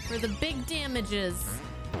for the big damages.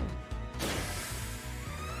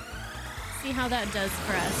 See how that does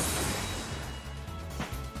for us.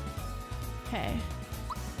 Okay.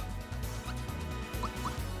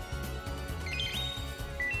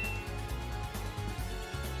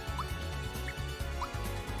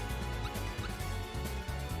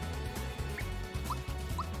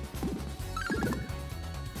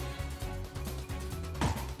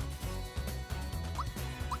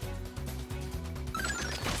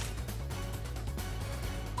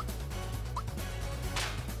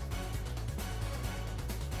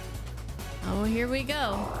 Oh, here we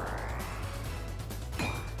go.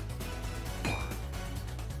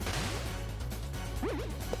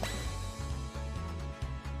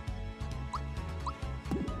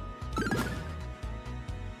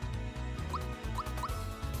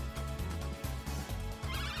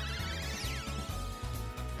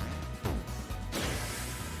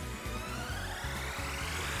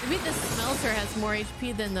 Maybe the smelter has more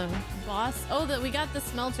HP than the boss. Oh, that we got the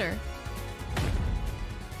smelter.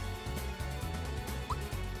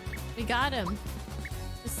 We got him.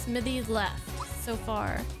 The Smithy left so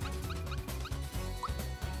far.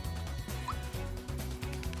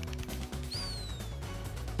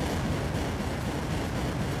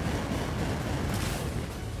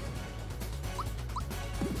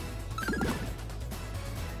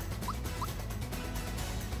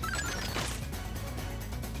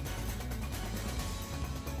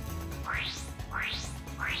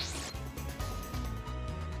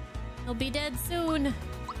 He'll be dead soon.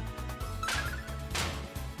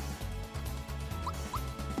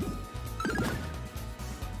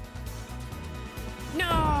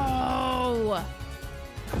 No!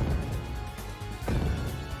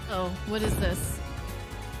 Oh, what is this?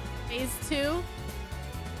 Phase 2?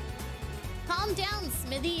 Calm down,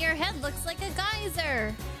 Smithy. Your head looks like a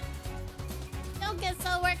geyser. Don't get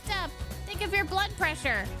so worked up. Think of your blood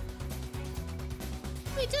pressure.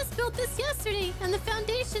 We just built this yesterday, and the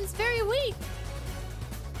foundation's very weak.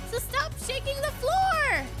 So stop shaking the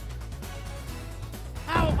floor!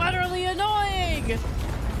 How utterly annoying!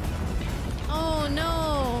 Oh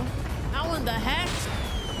no! How in the heck?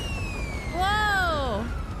 Whoa!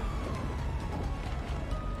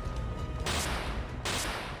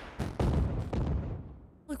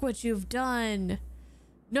 Look what you've done.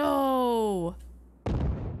 No!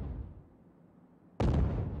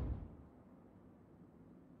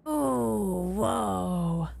 Oh,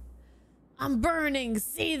 whoa. I'm burning,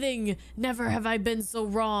 seething. Never have I been so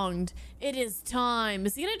wronged. It is time.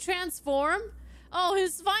 Is he gonna transform? Oh,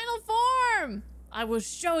 his final form! I will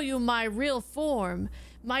show you my real form.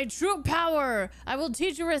 My true power. I will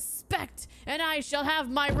teach you respect, and I shall have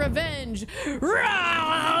my revenge.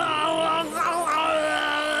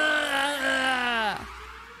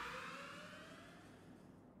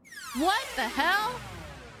 What the hell?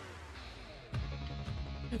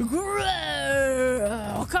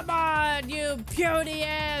 Oh, come on, you puny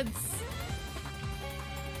ants!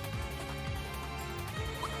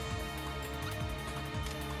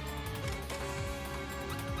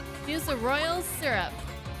 Use the royal syrup.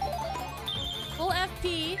 Full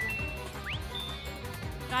FP.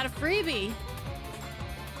 Got a freebie.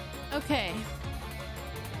 Okay.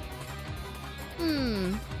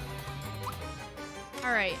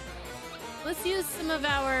 Alright. Let's use some of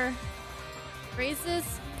our raises,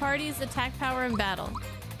 parties, attack power, and battle.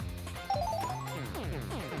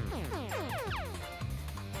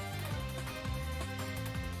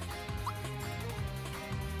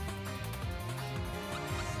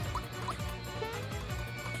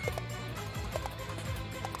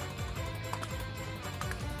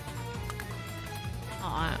 Oh,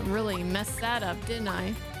 I really messed that up, didn't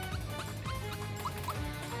I?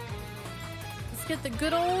 Let's get the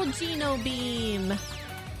good old Geno Beam.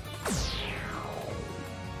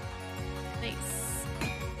 Nice.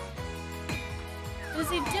 What is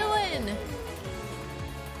he doing?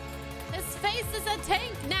 His face is a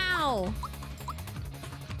tank now.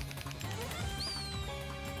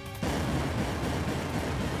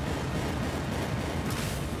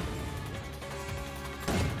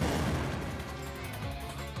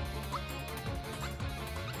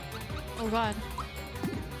 Oh god.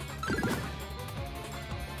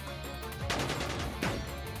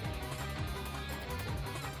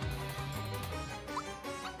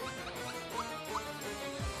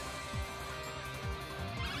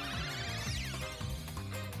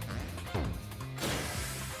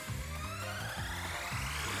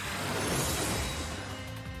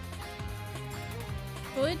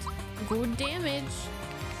 Good damage.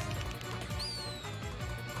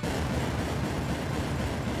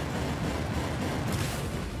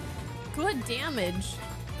 Good damage.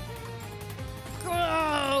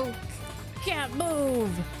 Oh, can't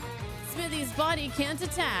move. Smithy's body can't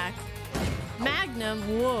attack. Magnum,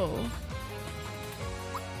 whoa.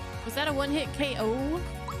 Was that a one-hit KO?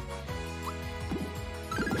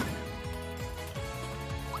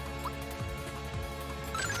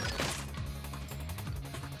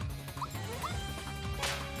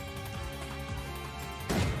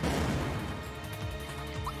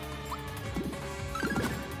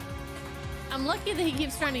 I'm lucky that he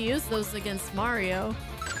keeps trying to use those against Mario.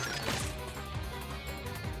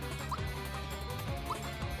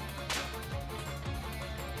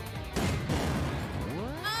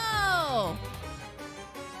 Oh!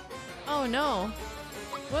 Oh no.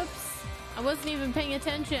 Whoops. I wasn't even paying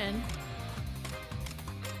attention.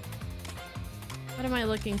 What am I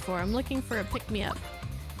looking for? I'm looking for a pick-me-up.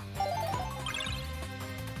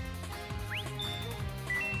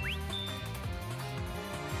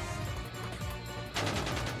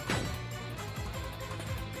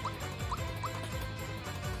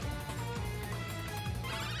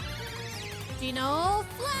 Geno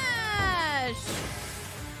Flash!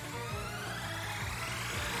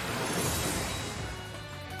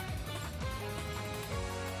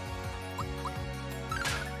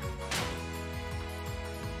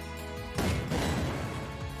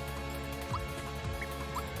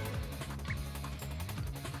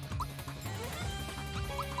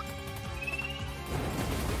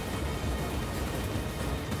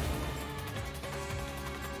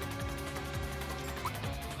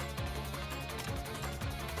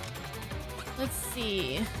 Let's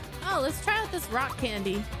see. Oh, let's try out this rock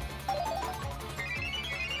candy.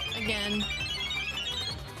 Again.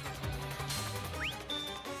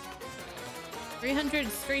 300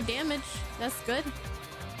 straight damage. That's good.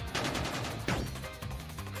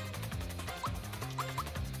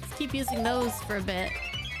 Let's keep using those for a bit.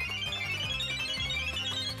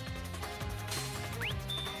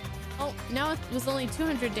 Oh, now it was only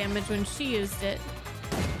 200 damage when she used it.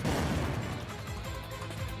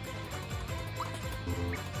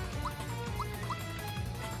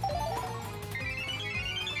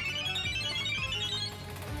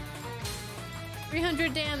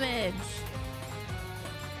 300 damage.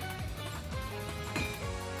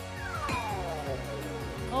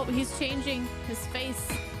 Oh, he's changing his face.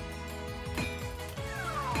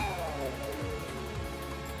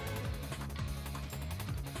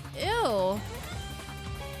 Ew.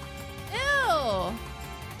 Ew.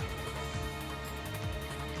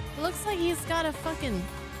 It looks like he's got a fucking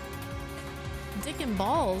dick and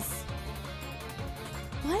balls.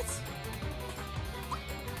 What?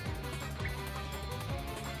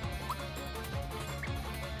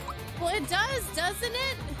 Well, it does, doesn't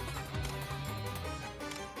it?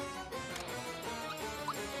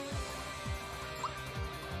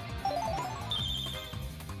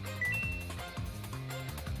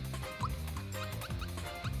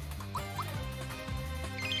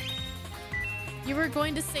 You were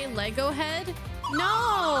going to say Lego head?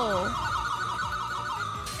 No!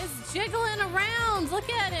 It's jiggling around. Look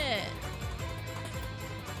at it.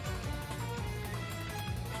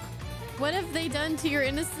 What have they done to your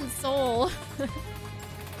innocent soul?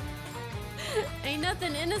 Ain't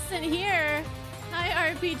nothing innocent here.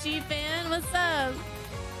 Hi, RPG fan. What's up?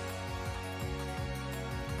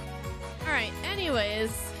 All right.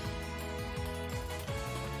 Anyways.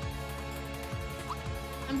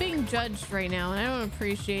 I'm being judged right now, and I don't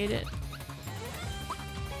appreciate it.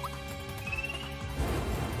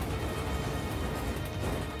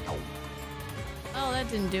 Oh, that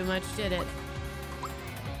didn't do much, did it?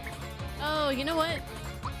 Oh, you know what?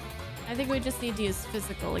 I think we just need to use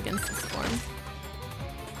physical against this form.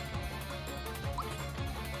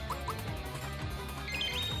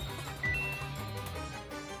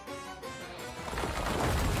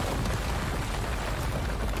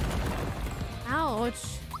 Ouch.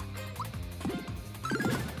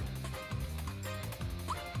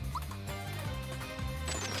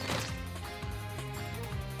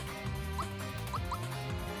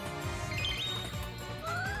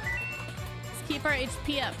 Let's keep our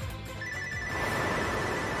HP up.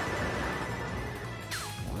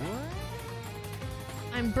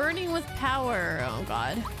 I'm burning with power. Oh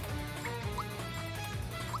god.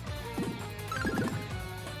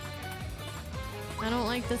 I don't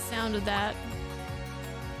like the sound of that.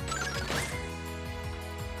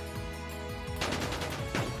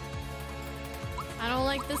 I don't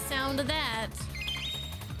like the sound of that.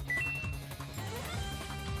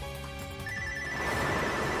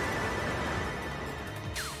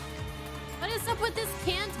 What is up with this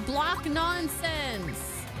can't block nonsense?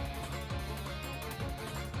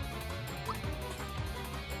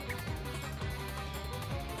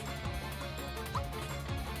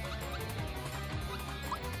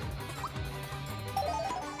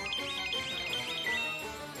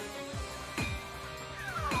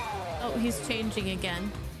 Oh, he's changing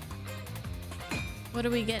again. What are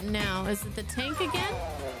we getting now? Is it the tank again?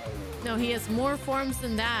 No, he has more forms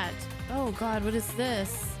than that. Oh god, what is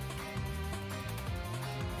this?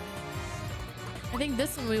 I think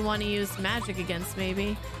this one we want to use magic against,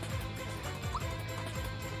 maybe.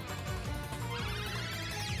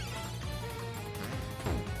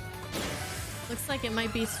 Looks like it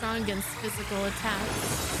might be strong against physical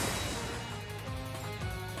attacks.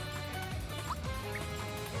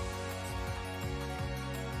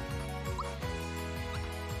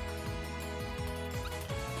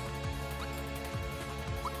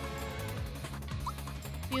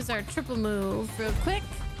 Use our triple move real quick.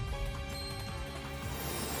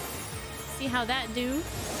 See how that do.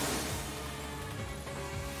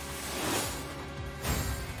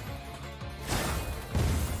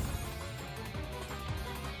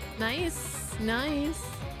 Nice, nice.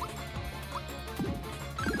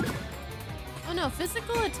 Oh no,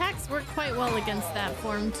 physical attacks work quite well against that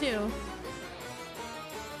form too.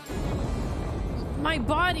 My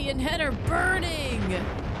body and head are burning.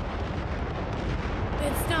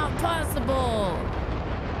 It's not possible.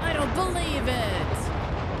 I don't believe it.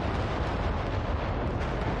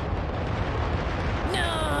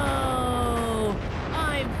 No!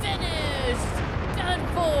 I'm finished! Done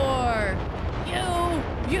for!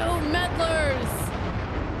 You meddlers!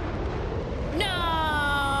 No!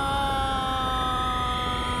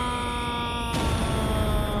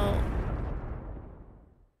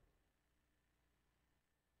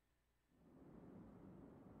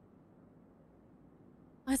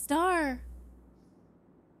 A star!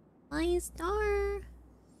 My star!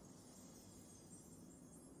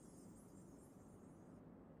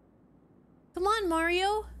 Come on,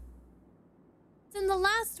 Mario! It's in the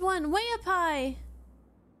last one, way up high!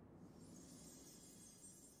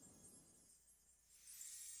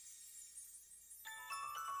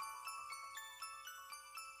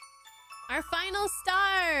 Our final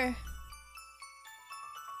star!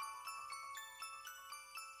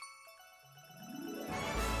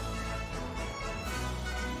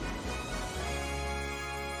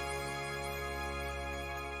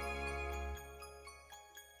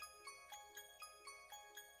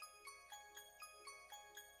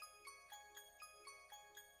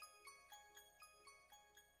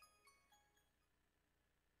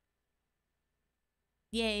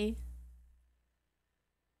 Yay.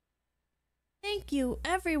 Thank you,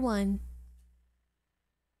 everyone.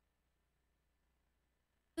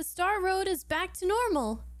 The Star Road is back to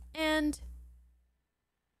normal, and...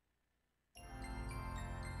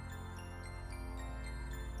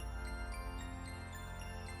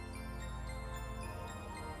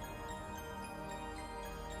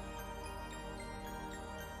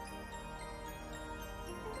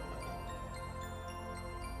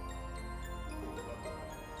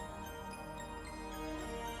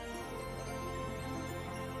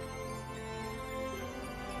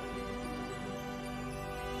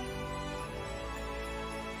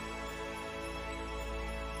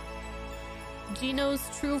 Gino's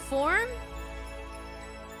true form?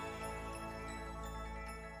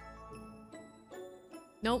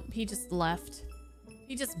 Nope, he just left.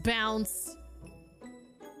 He just bounced.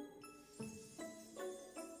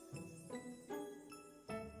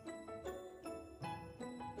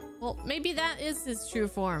 Well, maybe that is his true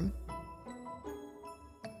form.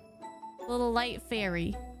 Little light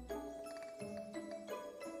fairy.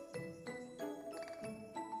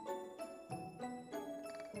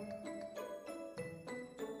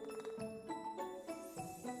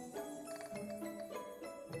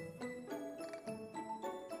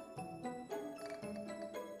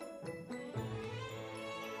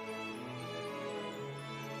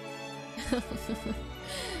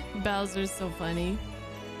 Bowser's so funny.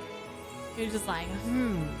 You're just like,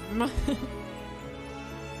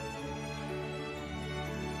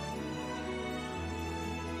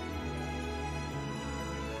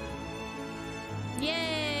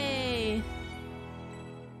 Yay!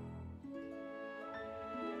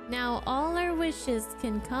 Now all our wishes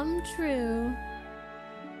can come true.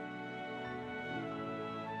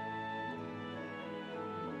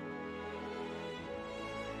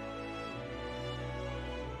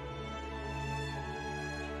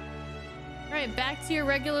 Alright, back to your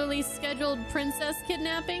regularly scheduled princess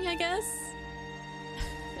kidnapping, I guess?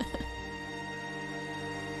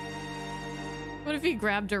 What if he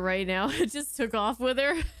grabbed her right now and just took off with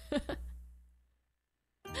her?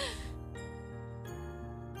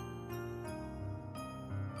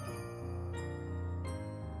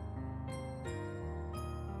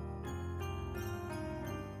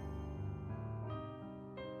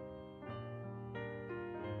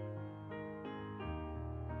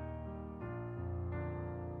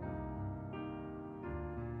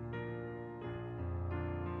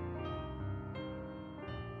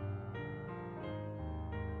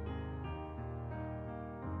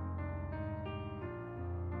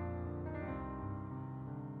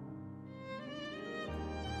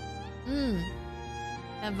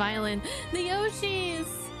 That violin. The Yoshis!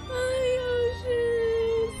 Oh,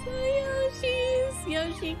 Yoshis! Oh, Yoshis!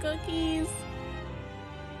 Yoshi cookies!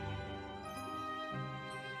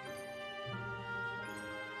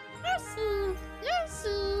 Yoshi!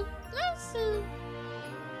 Yoshi! Yoshi!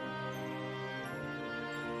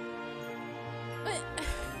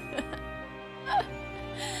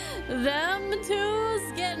 Them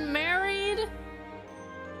two's getting married?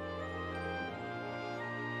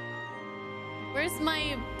 Where's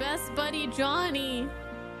my best buddy Johnny?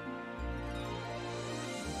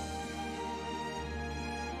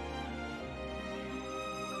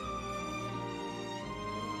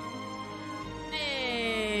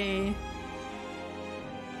 Hey.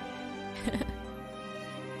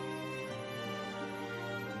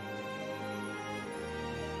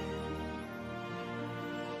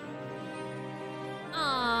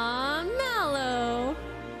 Aw, Mallow.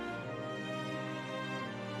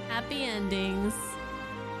 Happy endings.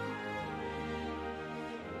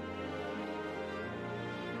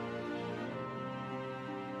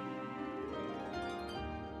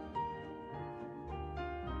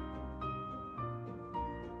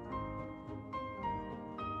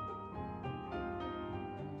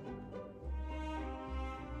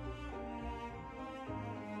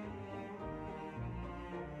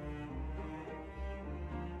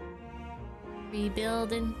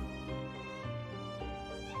 Rebuilding.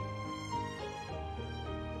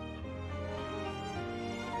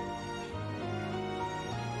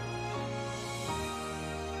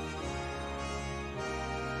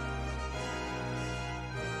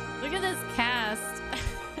 Look at this cast.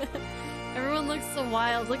 Everyone looks so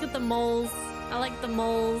wild. Look at the moles. I like the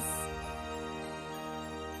moles.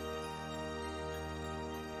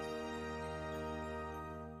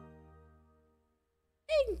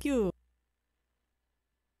 Thank you.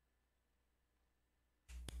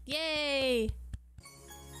 Yay!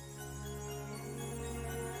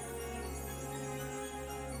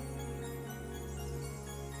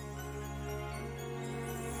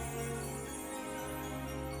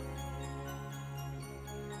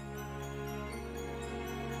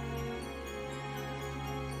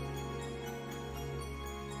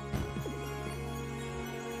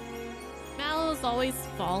 just always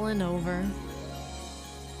falling over.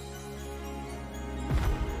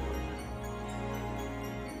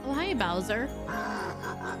 Oh, hi, Bowser.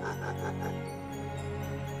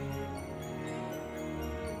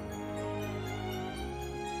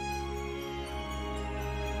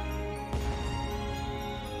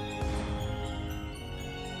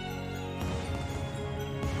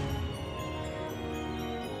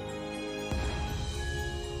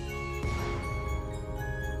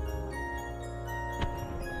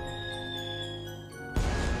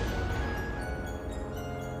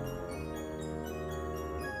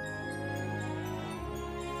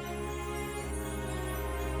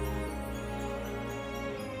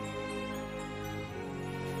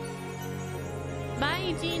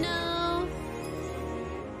 Bye, Gino.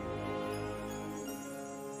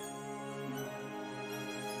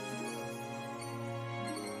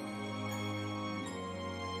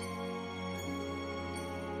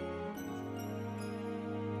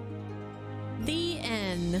 The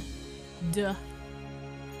end. Duh.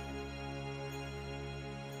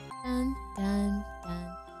 Dun dun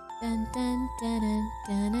dun dun dun dun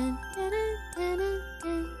dun dun dun dun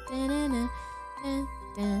dun dun dun dun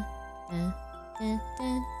dun.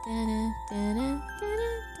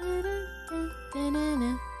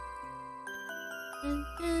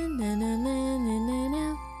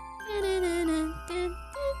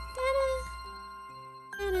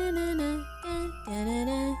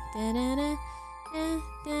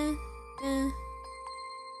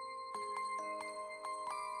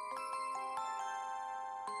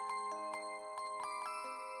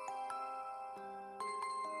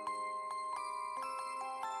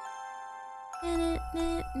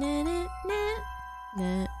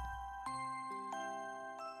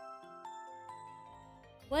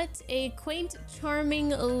 What a quaint, charming,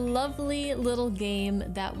 lovely little game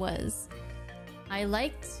that was. I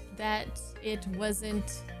liked that it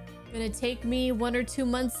wasn't gonna take me 1 or 2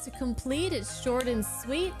 months to complete. It's short and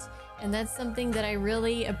sweet, and that's something that I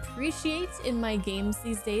really appreciate in my games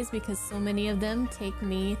these days because so many of them take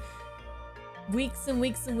me weeks and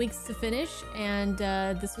weeks and weeks to finish, and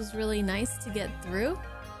this was really nice to get through.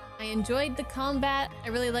 I enjoyed the combat. I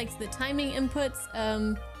really liked the timing inputs.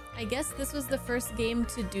 I guess this was the first game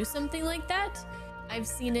to do something like that. I've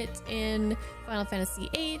seen it in Final Fantasy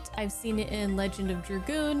VIII, I've seen it in Legend of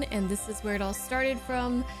Dragoon, and this is where it all started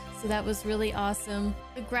from, so that was really awesome.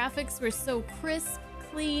 The graphics were so crisp,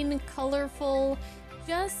 clean, colorful,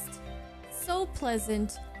 just so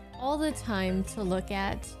pleasant all the time to look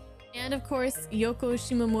at. And of course, Yoko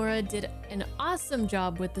Shimomura did an awesome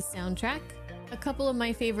job with the soundtrack. A couple of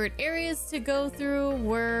my favorite areas to go through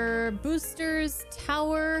were Boosters,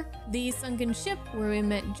 Tower, the Sunken Ship where we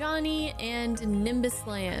met Johnny, and Nimbus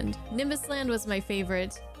Land. Nimbus Land was my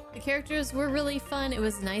favorite. The characters were really fun. It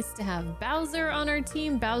was nice to have Bowser on our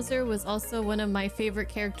team. Bowser was also one of my favorite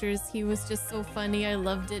characters. He was just so funny. I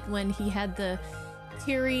loved it when he had the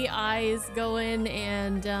teary eyes going,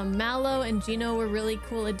 and Mallow and Gino were really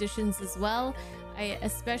cool additions as well. I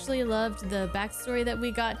especially loved the backstory that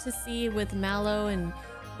we got to see with Mallow and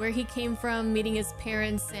where he came from, meeting his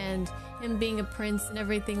parents, and him being a prince and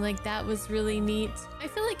everything like that was really neat. I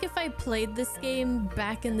feel like if I played this game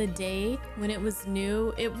back in the day when it was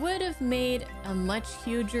new, it would have made a much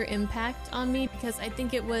huger impact on me because I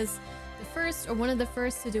think it was the first or one of the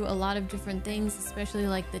first to do a lot of different things, especially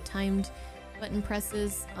like the timed button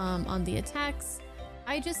presses on the attacks.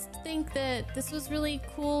 I just think that this was really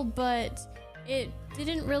cool, but it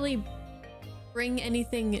didn't really bring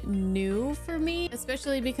anything new for me,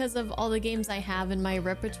 especially because of all the games I have in my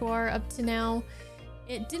repertoire up to now.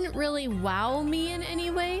 It didn't really wow me in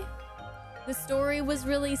any way. The story was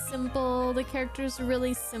really simple, the characters were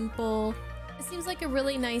really simple. It seems like a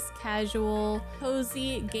really nice, casual,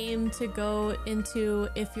 cozy game to go into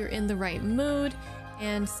if you're in the right mood,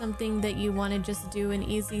 and something that you want to just do an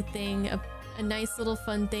easy thing, a nice little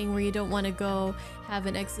fun thing where you don't want to go have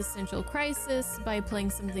an existential crisis by playing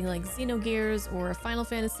something like Xenogears or a Final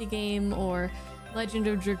Fantasy game or Legend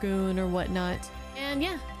of Dragoon or whatnot. And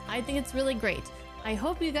yeah, I think it's really great. I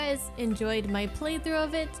hope you guys enjoyed my playthrough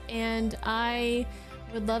of it, and I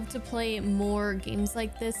would love to play more games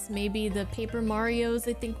like this. Maybe the Paper Marios,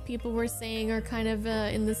 I think people were saying, are kind of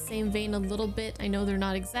in the same vein a little bit. I know they're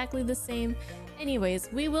not exactly the same. Anyways,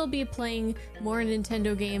 we will be playing more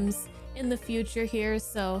Nintendo games in the future here,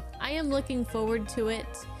 so I am looking forward to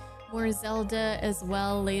it. More Zelda as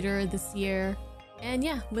well later this year. And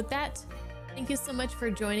yeah, with that, thank you so much for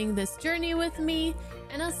joining this journey with me,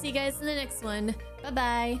 and I'll see you guys in the next one. Bye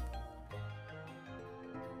bye.